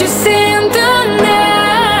strangers in the night.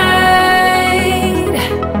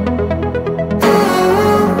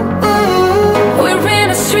 We're in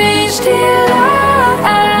a strange delight.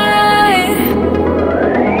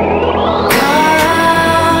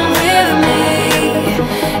 Come with me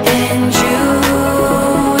and you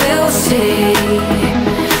will see.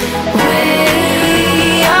 We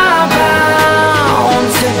are bound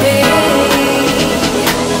to be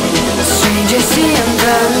strangers in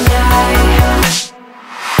the night.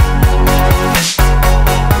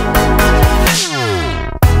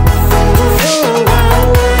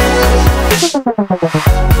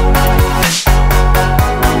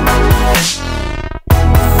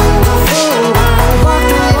 Walk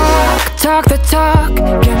the walk, talk the talk,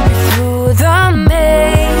 get me through the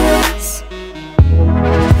maze.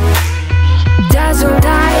 Dazzled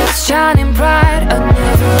eyes shining bright, a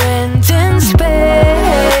never-ending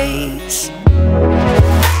space.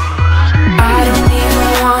 I don't even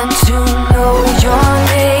want to know your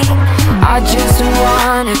name. I just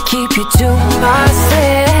wanna keep you to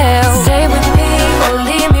myself. Stay with me or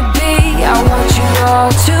leave me be. I want you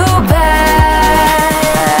all too bad.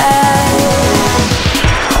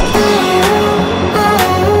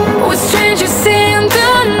 We're strangers in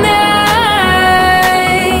the night.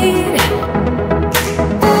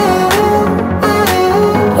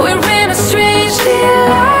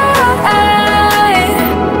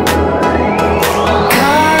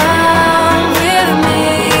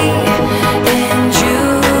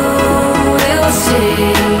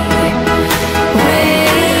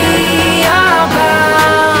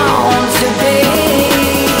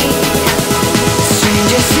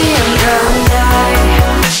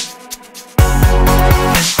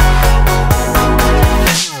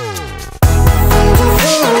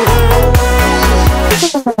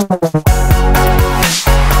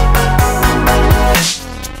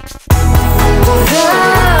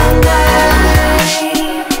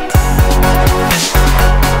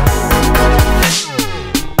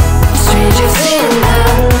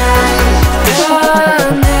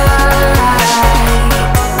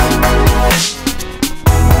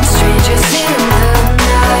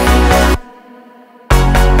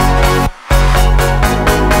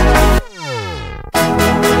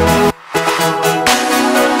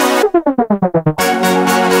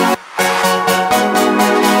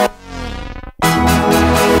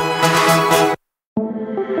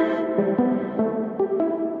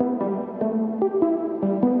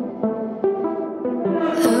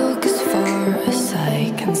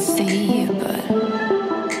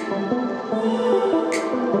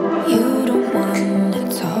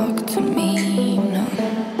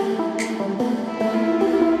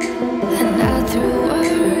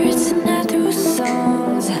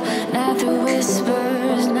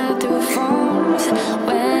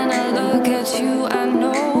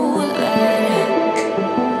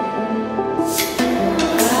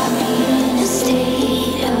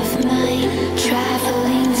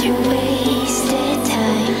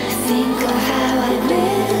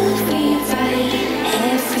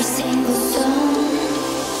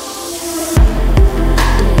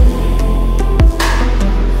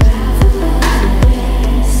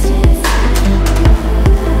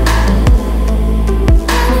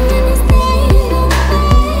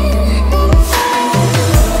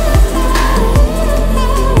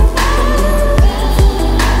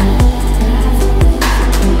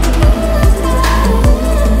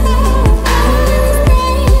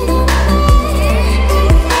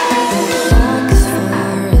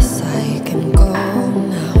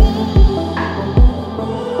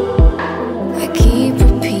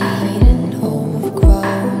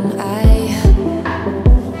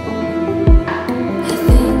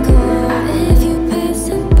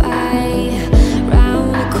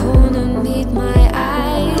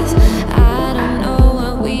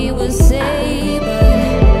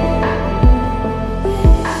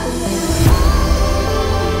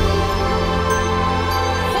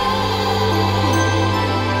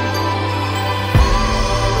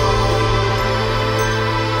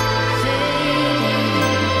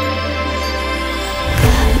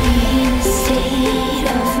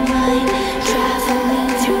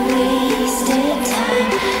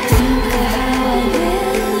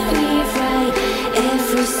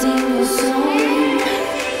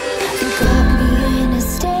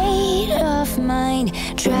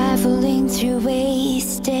 mind, traveling through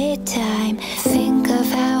wasted time. Think of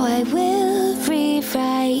how I will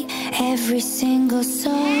rewrite every single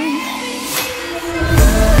song.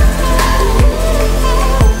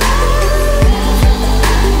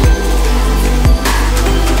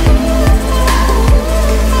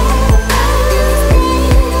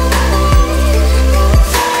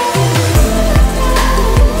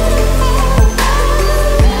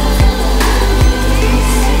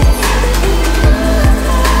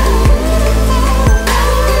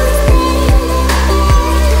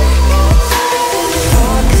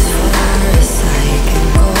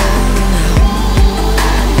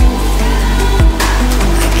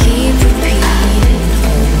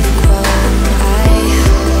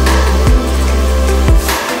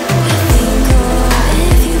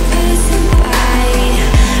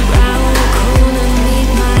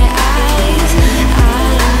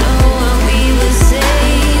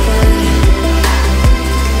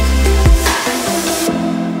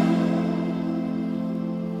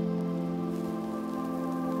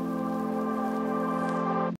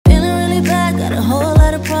 Got a whole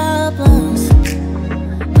lot of problems,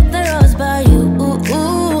 but they're always by you.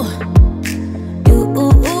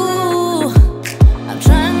 I'm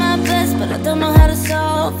trying my best, but I don't know how to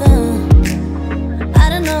solve them. I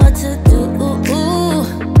don't know what to do.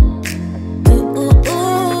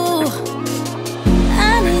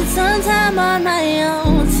 I need some time on my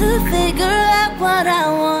own to figure out what I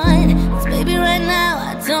want. 'Cause baby, right now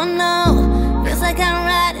I don't know. Feels like I'm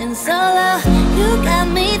riding solo. You got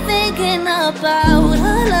me thinking about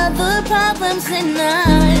all of the problems in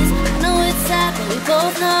us. I know it's sad, but we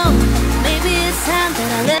both know. Maybe it's time that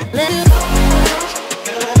I let you go.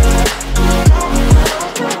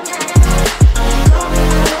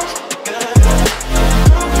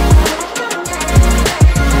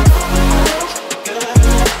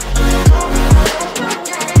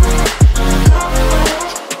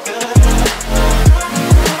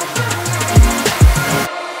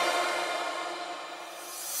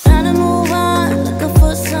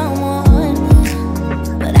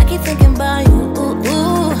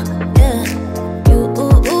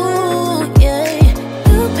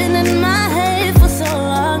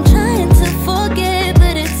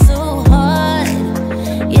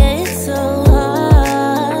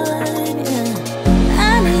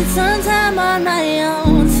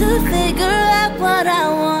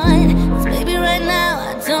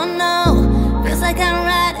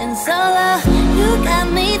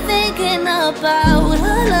 About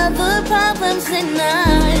all of the problems in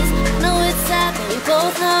us. No, it's sad, but we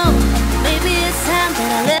both know. Maybe it's time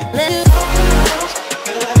that I let you go.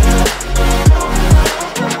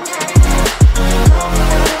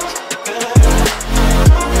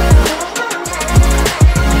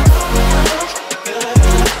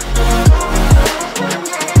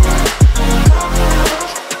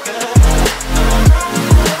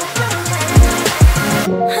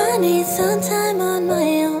 I need some time on my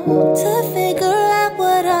own to figure out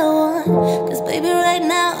what I want. 'Cause baby, right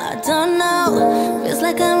now I don't know. Feels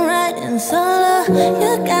like I'm riding solo.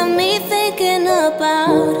 You got me thinking about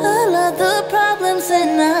all of the problems in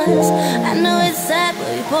us. I know it's sad, but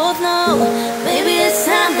we both know. Maybe it's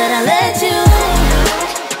time that I let you go.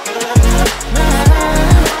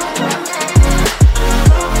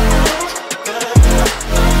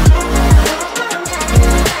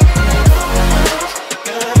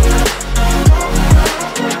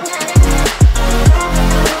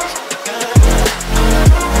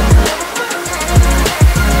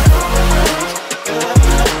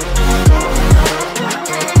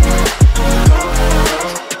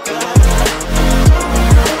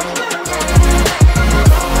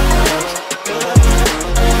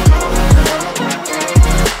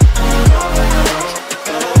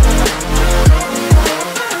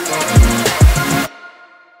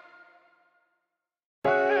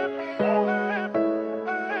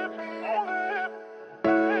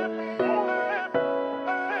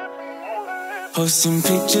 Posting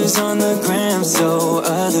pictures on the gram so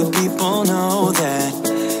other people know that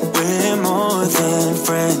we're more than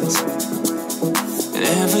friends. And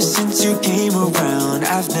ever since you came around,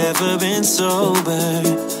 I've never been sober,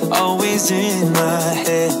 always in my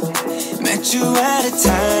head. Met you at a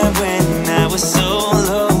time when I was so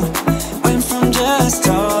low. Went from just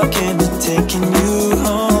talking to taking you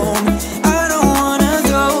home. I don't wanna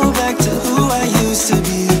go back to who I used to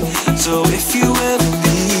be. So if you ever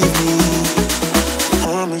leave me,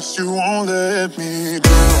 promise you won't let me down.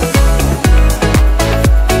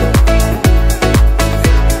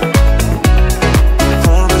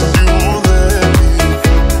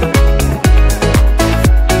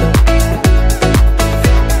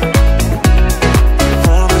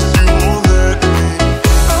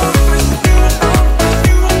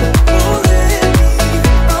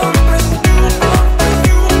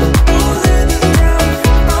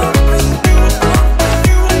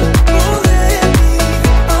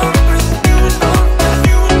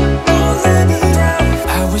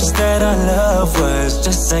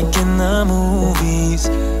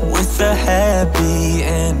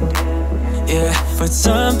 But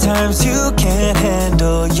sometimes you can't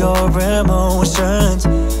handle your emotions,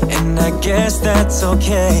 and I guess that's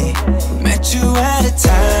okay. Met you at a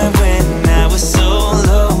time when I was so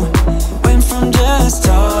low. Went from just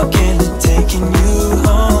talking to taking you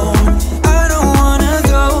home. I don't wanna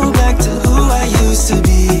go back to who I used to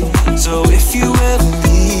be. So if you ever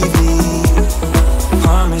leave me,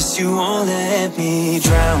 promise you won't let me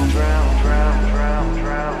drown.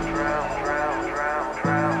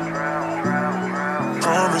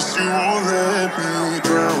 Promise you won't let me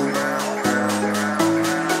drown.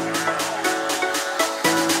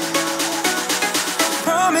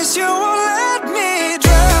 Promise you won't let me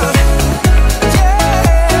drown.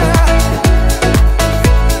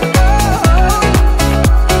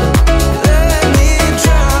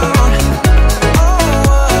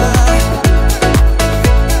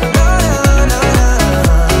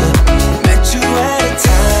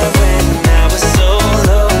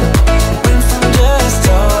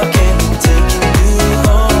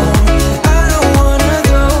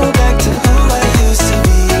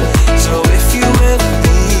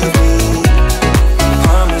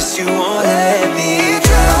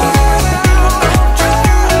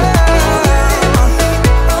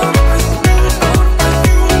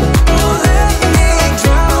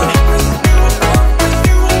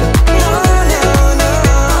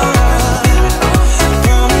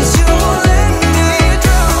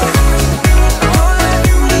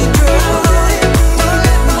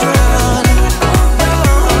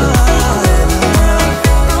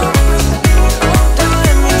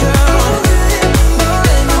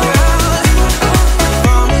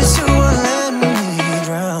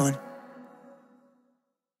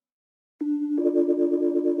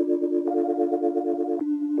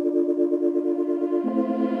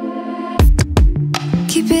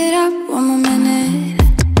 Keep it up one more minute.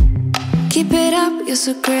 Keep it up, you're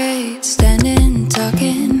so great. Standing,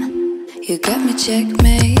 talking, you got me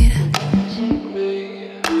checkmate.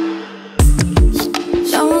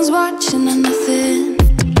 No one's watching or nothing.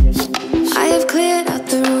 I have cleared out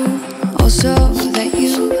the room, also that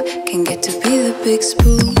you can get to be the big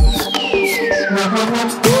spoon.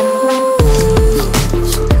 Ooh,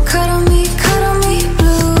 cuddle me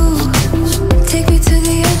blue. Take me to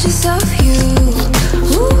the edges of you.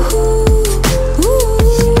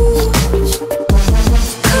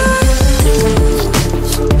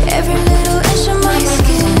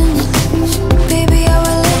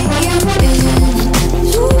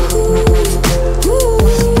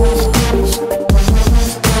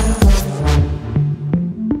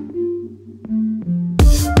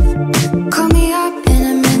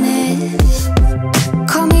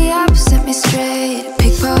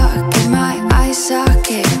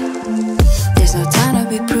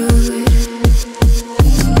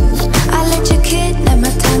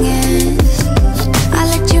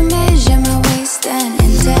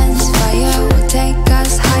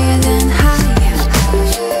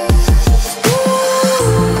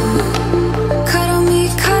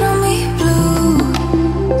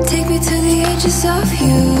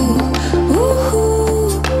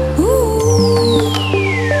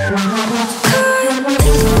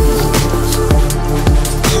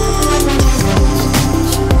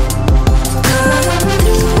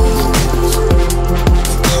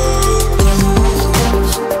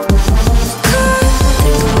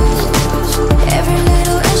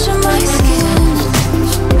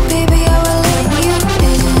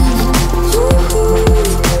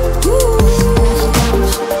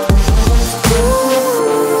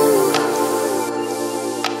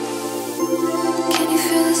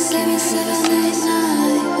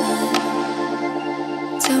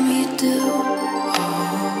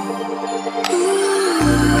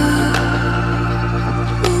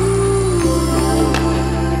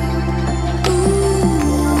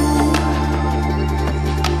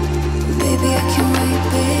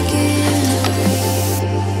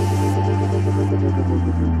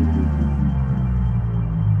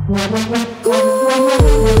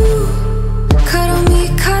 Cuddle me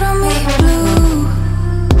blue.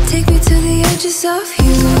 Take me to the edges of you.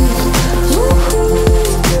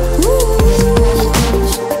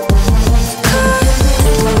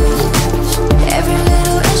 Every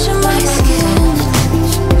little inch of my skin,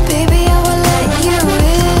 baby, I will let you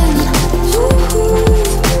in.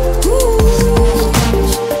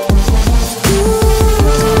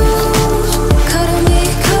 Cuddle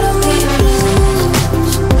me blue.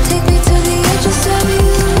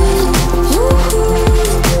 Take me to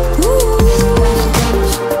the edges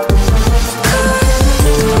of you.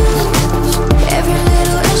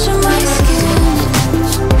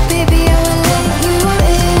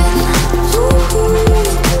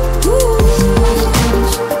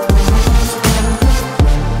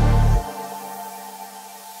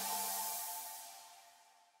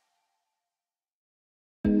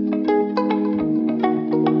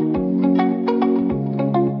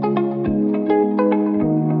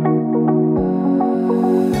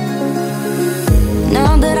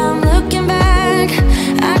 Now that I'm looking back,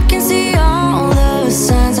 I can see all the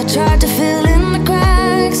signs I tried to fill in the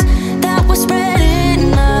cracks that were spread in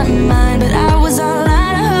my mind, but I was all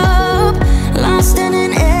out of hope, lost in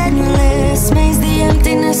an endless maze. The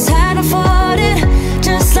emptiness had afforded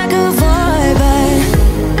just like a void, but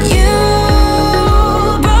you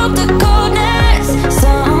broke the coldness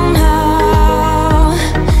somehow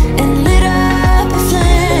and lit up a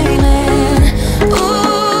flame. And ooh,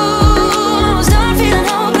 I was done feeling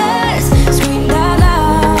hopeless, screamed out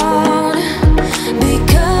loud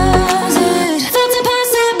because it felt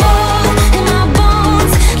impossible in my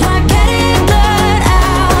bones, like getting blood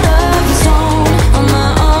out of the stone on my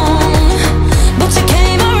own. But you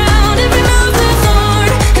came around and removed the thorn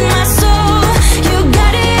in my soul. You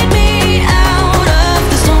guided me out of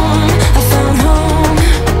the storm. I found home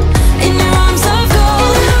in your arms of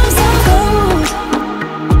gold,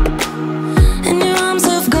 in your arms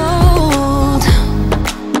of gold,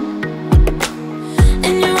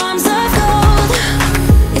 in your arms of gold.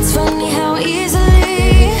 It's funny how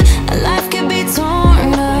easily a life can be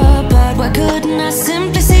torn apart. Why couldn't I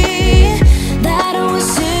simply see that I was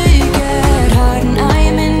sick at heart and I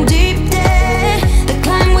am in deep debt? The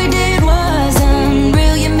climb we did was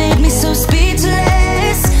unreal. You made me so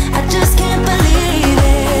speechless, I just can't believe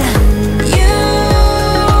it. You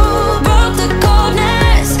broke the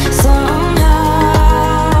coldness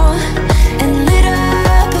somehow and lit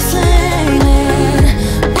up a flame.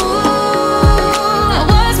 And ooh, I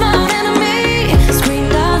was my own enemy,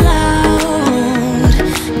 screamed out loud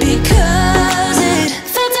because it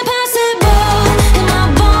felt impossible in my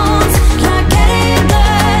bones, like getting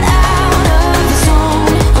blood out of the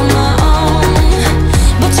stone on my own.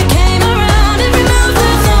 But you came around and removed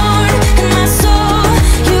the thorn in my soul.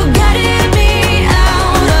 You guided me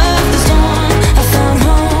out of the storm. I found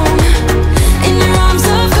home in your arms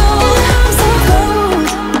of gold,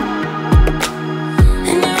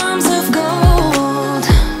 in your arms of gold,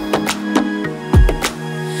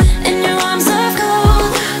 in your arms of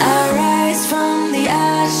gold. I rise from the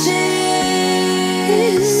ashes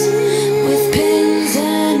with pins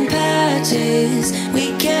and patches. We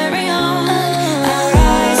carry on. I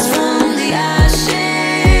rise from the ashes.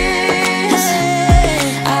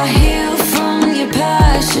 I heal from your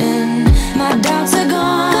passion. My doubts are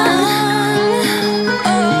gone.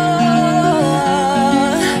 Oh,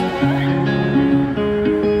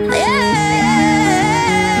 yeah.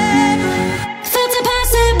 Felt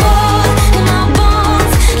impossible in my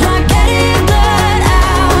bones, like getting blood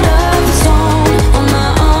out of the stone on my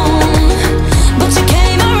own. But you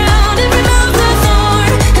came around and removed the thorn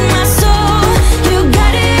in my soul. You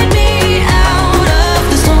guided me out of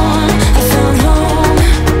the storm. I found home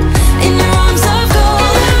in your arms of gold,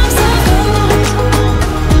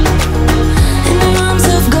 in your arms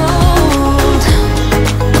of gold,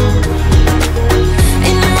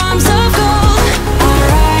 in your arms of gold. I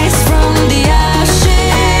rise from the ashes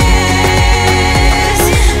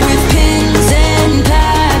with pins and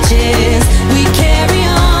patches. We carry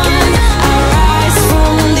on. I rise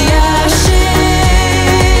from the ashes.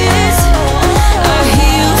 I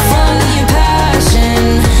heal from your passion.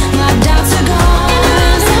 My doubts are gone.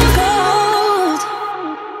 Gold.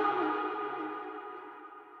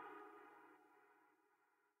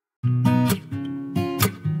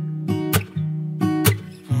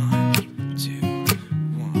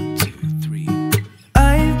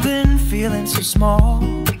 I've been feeling so small.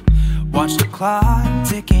 Watch the clock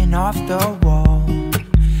ticking off the wall.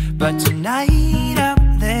 But tonight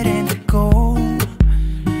I'm letting it go.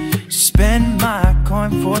 Spend my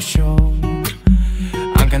coin for sure.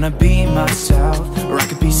 I'm gonna be myself, or I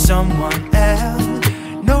could be someone else.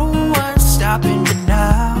 No one's stopping me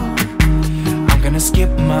now. I'm gonna skip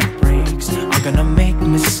my breaks, I'm gonna make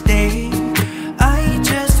mistakes. I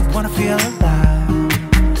just wanna feel alive.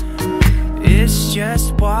 It's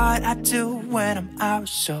just what I do when I'm out,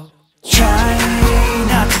 so try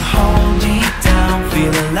not to hold me down.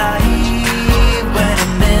 Feel alive when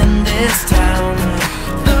I'm in this town.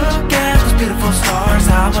 Look at those beautiful stars.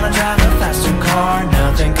 I wanna drive a faster car.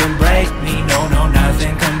 Nothing can break me, no, no,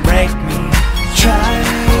 nothing can break me. Try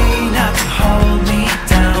not to hold me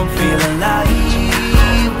down. Feel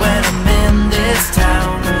alive when I'm in this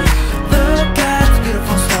town. Look at those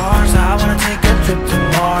beautiful stars. I wanna take a trip to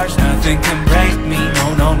Mars. Nothing can break me, no,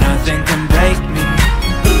 no, nothing can break me.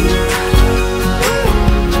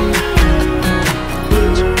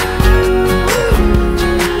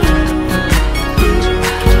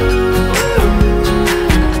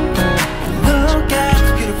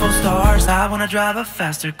 I wanna drive a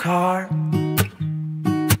faster car.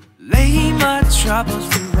 Lay my troubles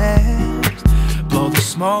to rest. Blow the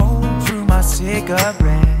smoke through my cigarette.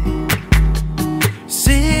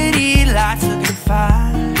 City lights looking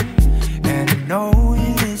fine, and I know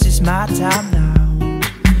this is my time now.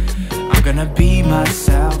 I'm gonna be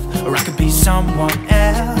myself, or I could be someone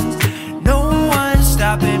else. No one's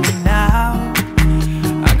stopping me now.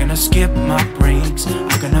 I'm gonna skip my breaks,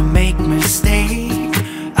 I'm gonna make mistakes.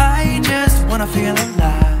 I just wanna feel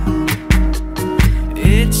alive.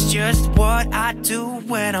 It's just what I do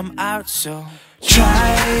when I'm out, so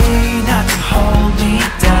try not to hold me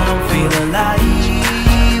down. Feel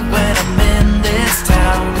alive when I'm in this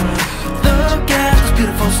town. Look at those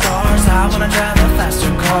beautiful stars. I wanna drive a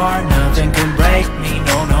faster car. Nothing can break me,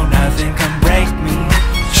 no, no, nothing can break me.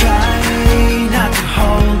 Try not to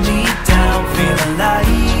hold me down. Feel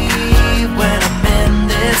alive when I'm in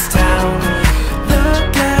this town.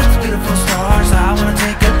 Look at those beautiful stars. I wanna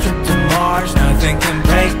take a trip to Mars. Nothing can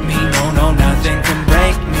break me, no, no, nothing can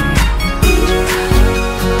break me.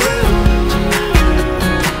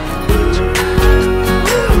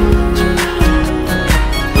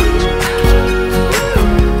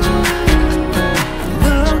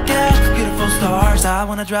 I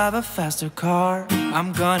wanna drive a faster car.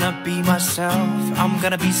 I'm gonna be myself, I'm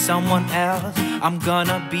gonna be someone else. I'm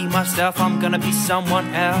gonna be myself, I'm gonna be someone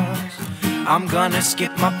else. I'm gonna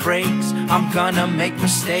skip my breaks, I'm gonna make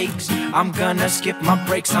mistakes. I'm gonna skip my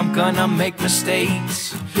breaks, I'm gonna make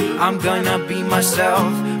mistakes. I'm gonna be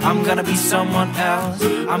myself, I'm gonna be someone else.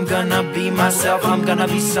 I'm gonna be myself, I'm gonna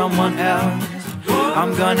be someone else.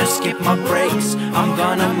 I'm gonna skip my breaks, I'm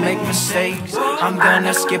gonna make mistakes. I'm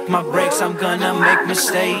gonna skip my breaks, I'm gonna make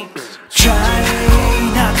mistakes. Try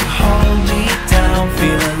not to hold me down.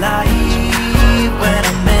 Feel alive when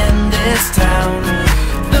I'm in this town.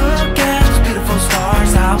 Look at those beautiful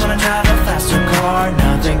stars. I wanna drive a faster car.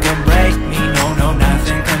 Nothing can break me, no, no,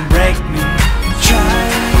 nothing can break me. Try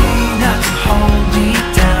not to hold me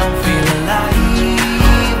down. Feel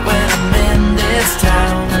alive when I'm in this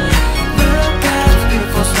town.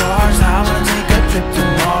 I wanna take a trip to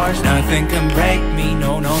Mars. Nothing can break me,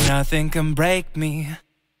 no, no, nothing can break me.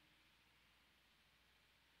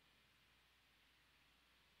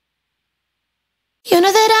 You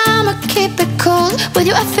know that I'ma keep it cool. With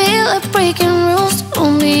you I feel like breaking rules.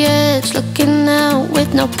 On the edge, looking out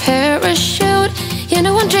with no parachute. You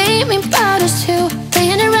know I'm dreaming about us too.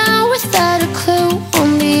 Playing around without a clue.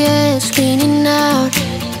 On the edge, leaning out.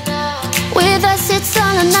 With us it's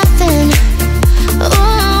all or nothing.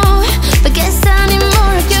 Ooh, but guess I need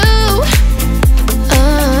more of you.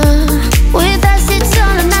 With us it's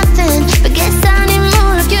all or nothing. But guess I need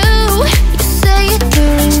more of you. You say it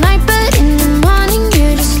during night, but in the morning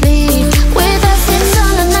you just leave. With us it's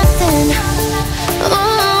all or nothing.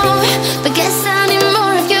 Ooh, but guess I need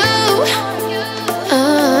more of you.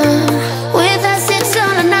 With us it's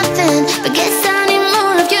all or nothing. But guess I need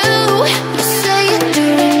more of you. You say it during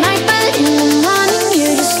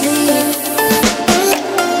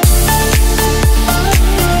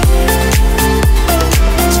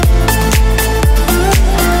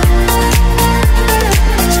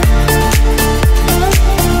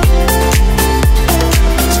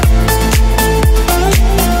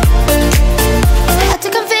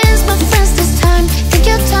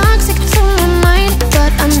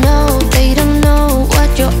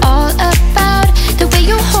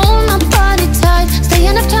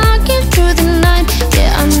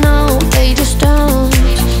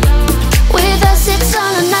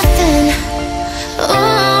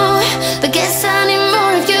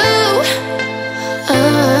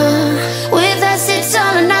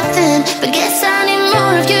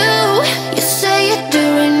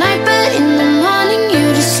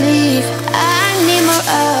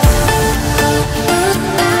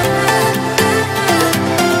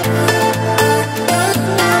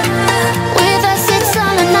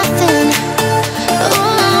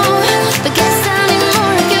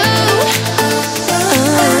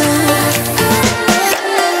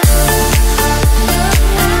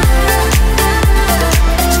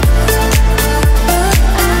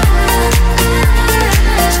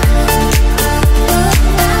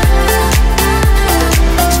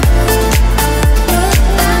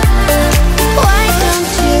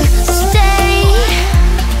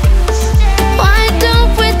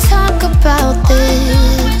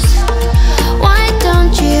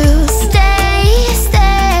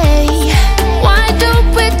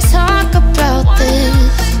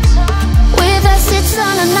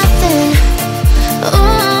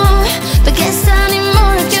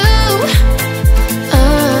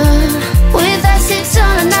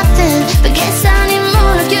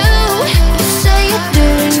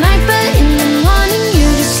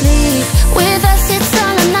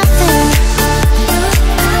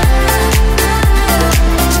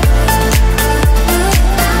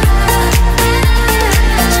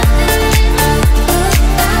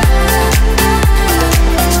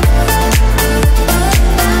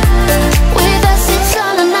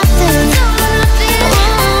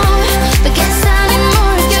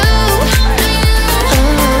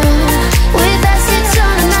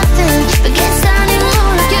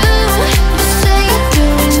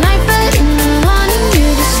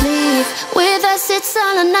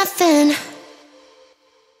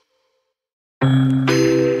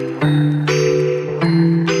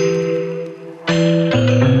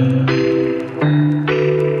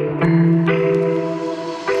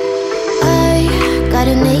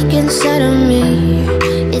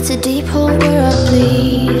deep hole where I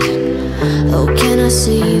bleed. Oh, can I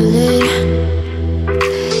seal it?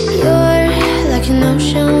 You're like an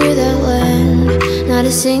ocean without land, not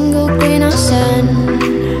a single grain of sand.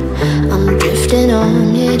 I'm drifting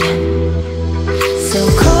on it. So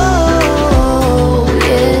cold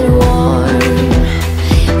yet warm,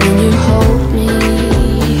 when you hold me,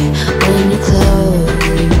 when you close.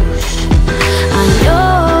 I know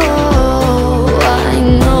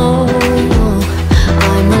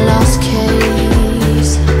I'm a lost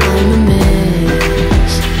case, I'm a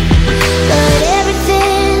mess. But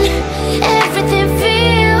everything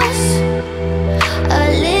feels a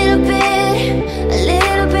little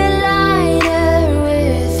bit lighter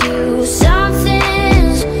with you.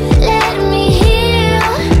 Something's letting me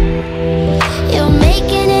heal. You're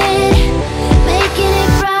making it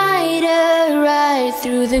brighter right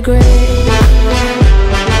through the gray.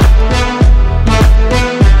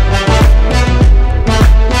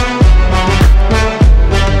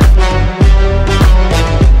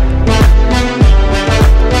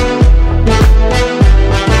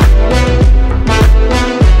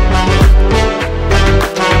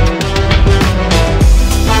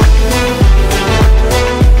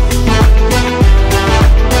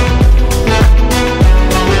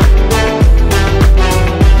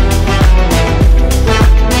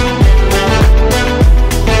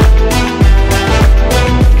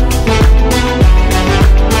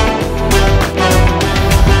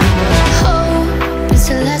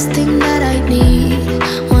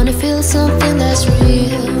 Something that's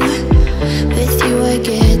real. With you I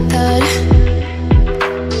get that.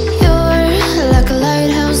 You're like a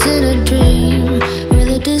lighthouse in a dream,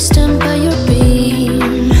 really distant but your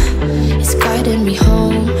beam is guiding me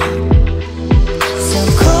home. So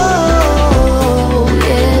cold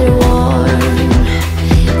yet warm,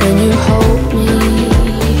 when you hold me,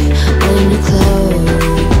 when you close.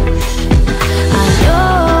 I know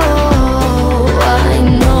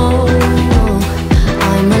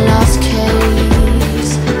I'm a lost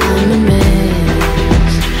case, I'm a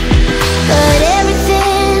mess. But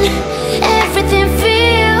everything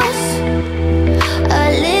feels a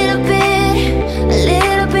little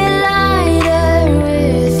bit lighter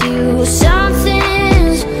with you.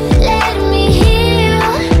 Something's letting me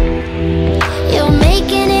heal. You're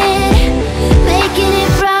making it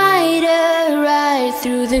brighter right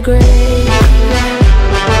through the gray.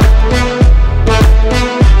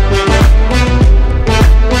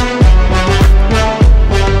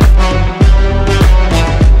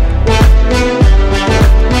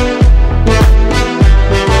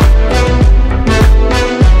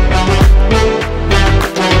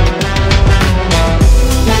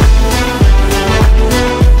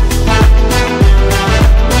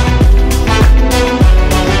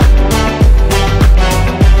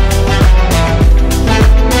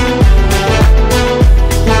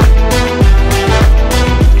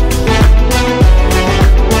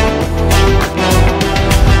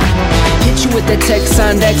 The text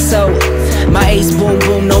on XO, my ace boom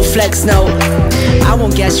boom, no flex, no. I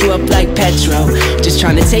won't gas you up like petrol, just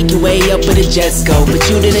trying to take you way up where the jets go. But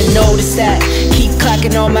you didn't notice that. Keep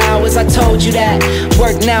clocking all my hours, I told you that.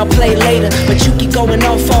 Work now, play later, but you keep going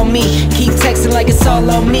off on me. Keep texting like it's all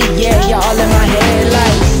on me. Yeah, you're all in my head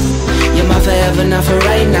like you're my forever, not for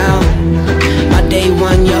right now. My day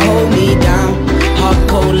one, you hold me down. Hard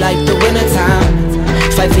cold like the wintertime.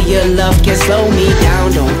 Fight for your love, can't slow me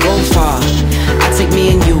down. Don't go far, I take me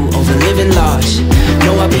and you over living large.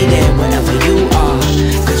 Know I'll be there wherever you are,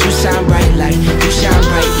 cause you shine bright like a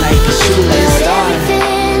shooting star.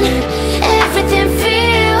 Everything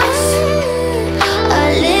feels a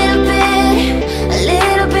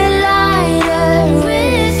little bit lighter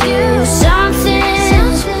with you.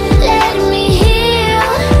 Something's letting me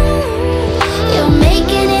heal. You're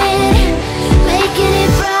making it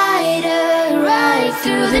brighter right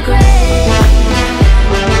through the gray.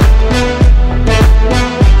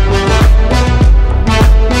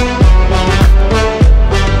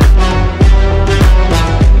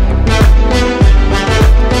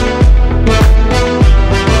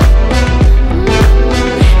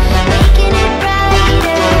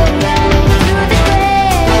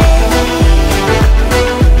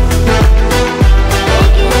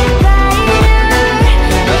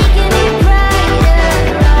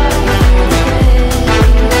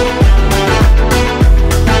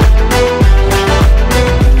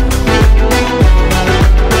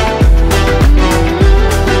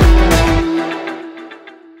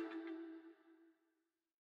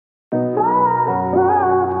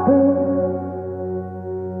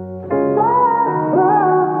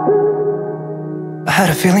 I had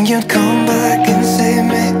a feeling you'd come back and save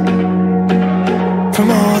me from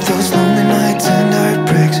all the those lonely nights and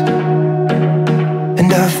heartbreaks,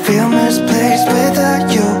 and I feel misplaced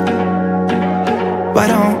without you. Why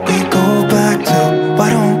don't we go back to, why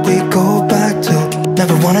don't we go back to?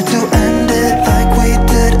 Never wanted to end it like we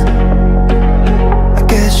did. I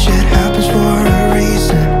guess shit happens for a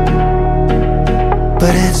reason,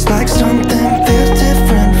 but it's like something feels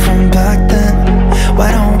different from back then.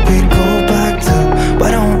 Why don't we go back to,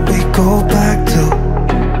 why don't we go back to?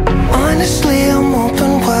 Honestly, I'm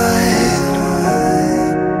open wide.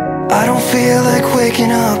 I don't feel like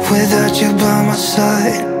waking up without you by my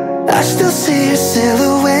side. I still see your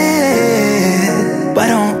silhouette. Why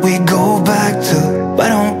don't we go back to, why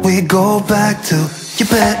don't we go back to your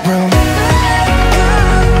bedroom?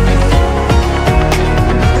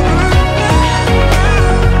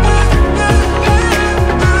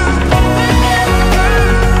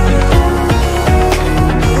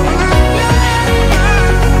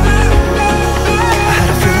 I had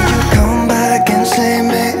a feeling you'd come back and save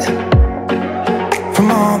me from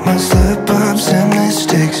all my slip-ups and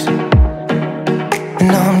mistakes,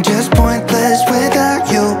 and I'm just pointless without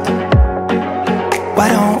you. Why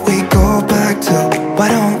don't we go back to, why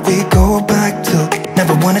don't we go back to?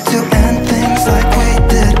 Never wanted to end things like we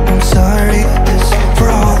did. I'm sorry for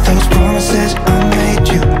all those promises I made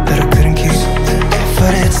you that I couldn't keep,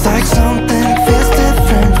 but it's like something feels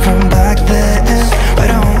different from back then. Why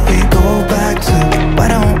don't we go back to, why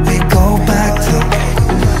don't we go back to?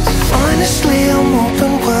 Honestly, I'm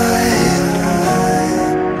open wide.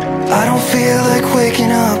 I don't feel like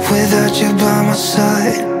waking up without you by my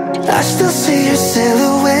side. I still see your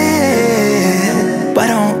silhouette. Why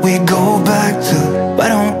don't we go back to, why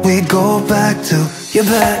don't we go back to your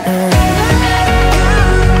bedroom?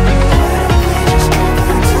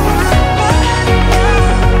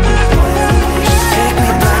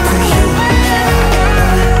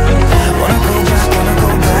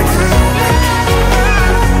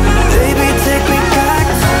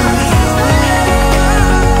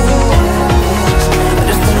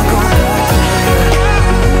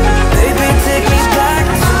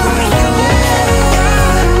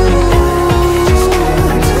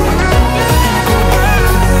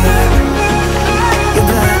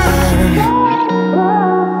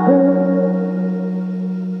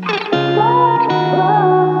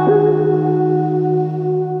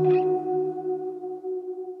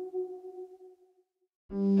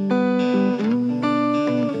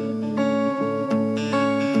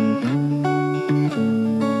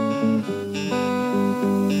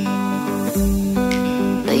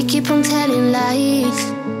 We keep on telling lies.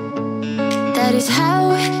 That is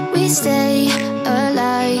how we stay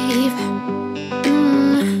alive.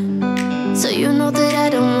 So you know that I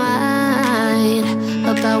don't mind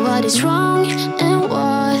about what is wrong and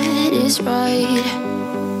what is right.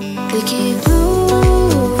 We keep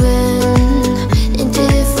moving in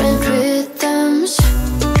different rhythms.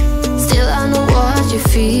 Still I know what you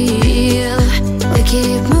feel. We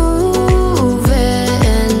keep moving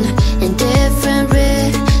in different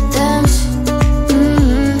rhythms.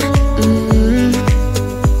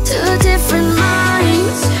 Two different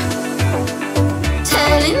minds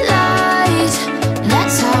telling lies.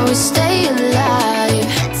 That's how we stay alive.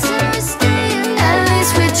 At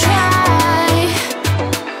least we try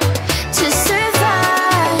to say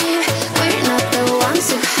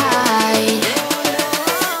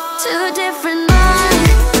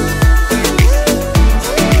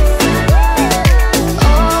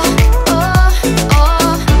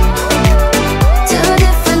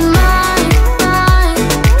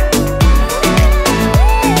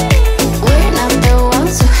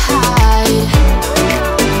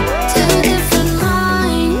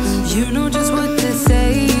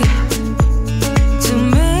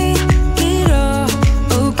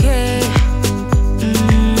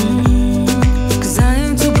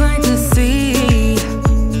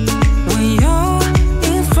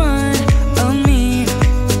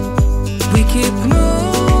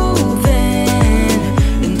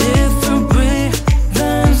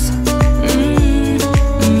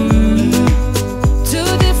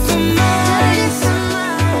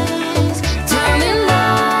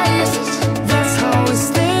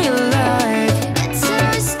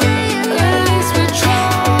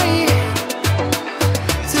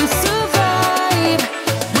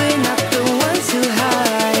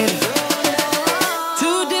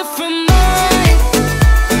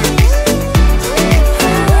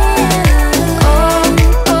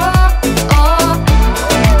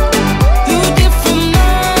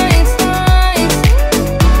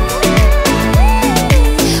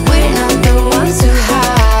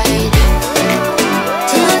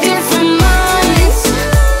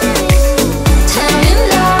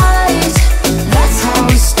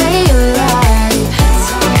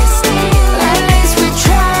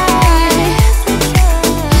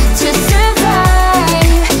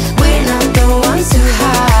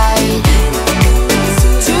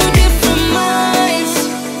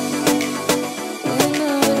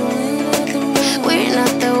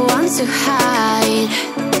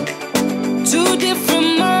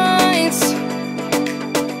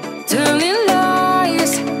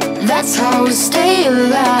That's how we stay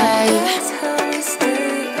alive.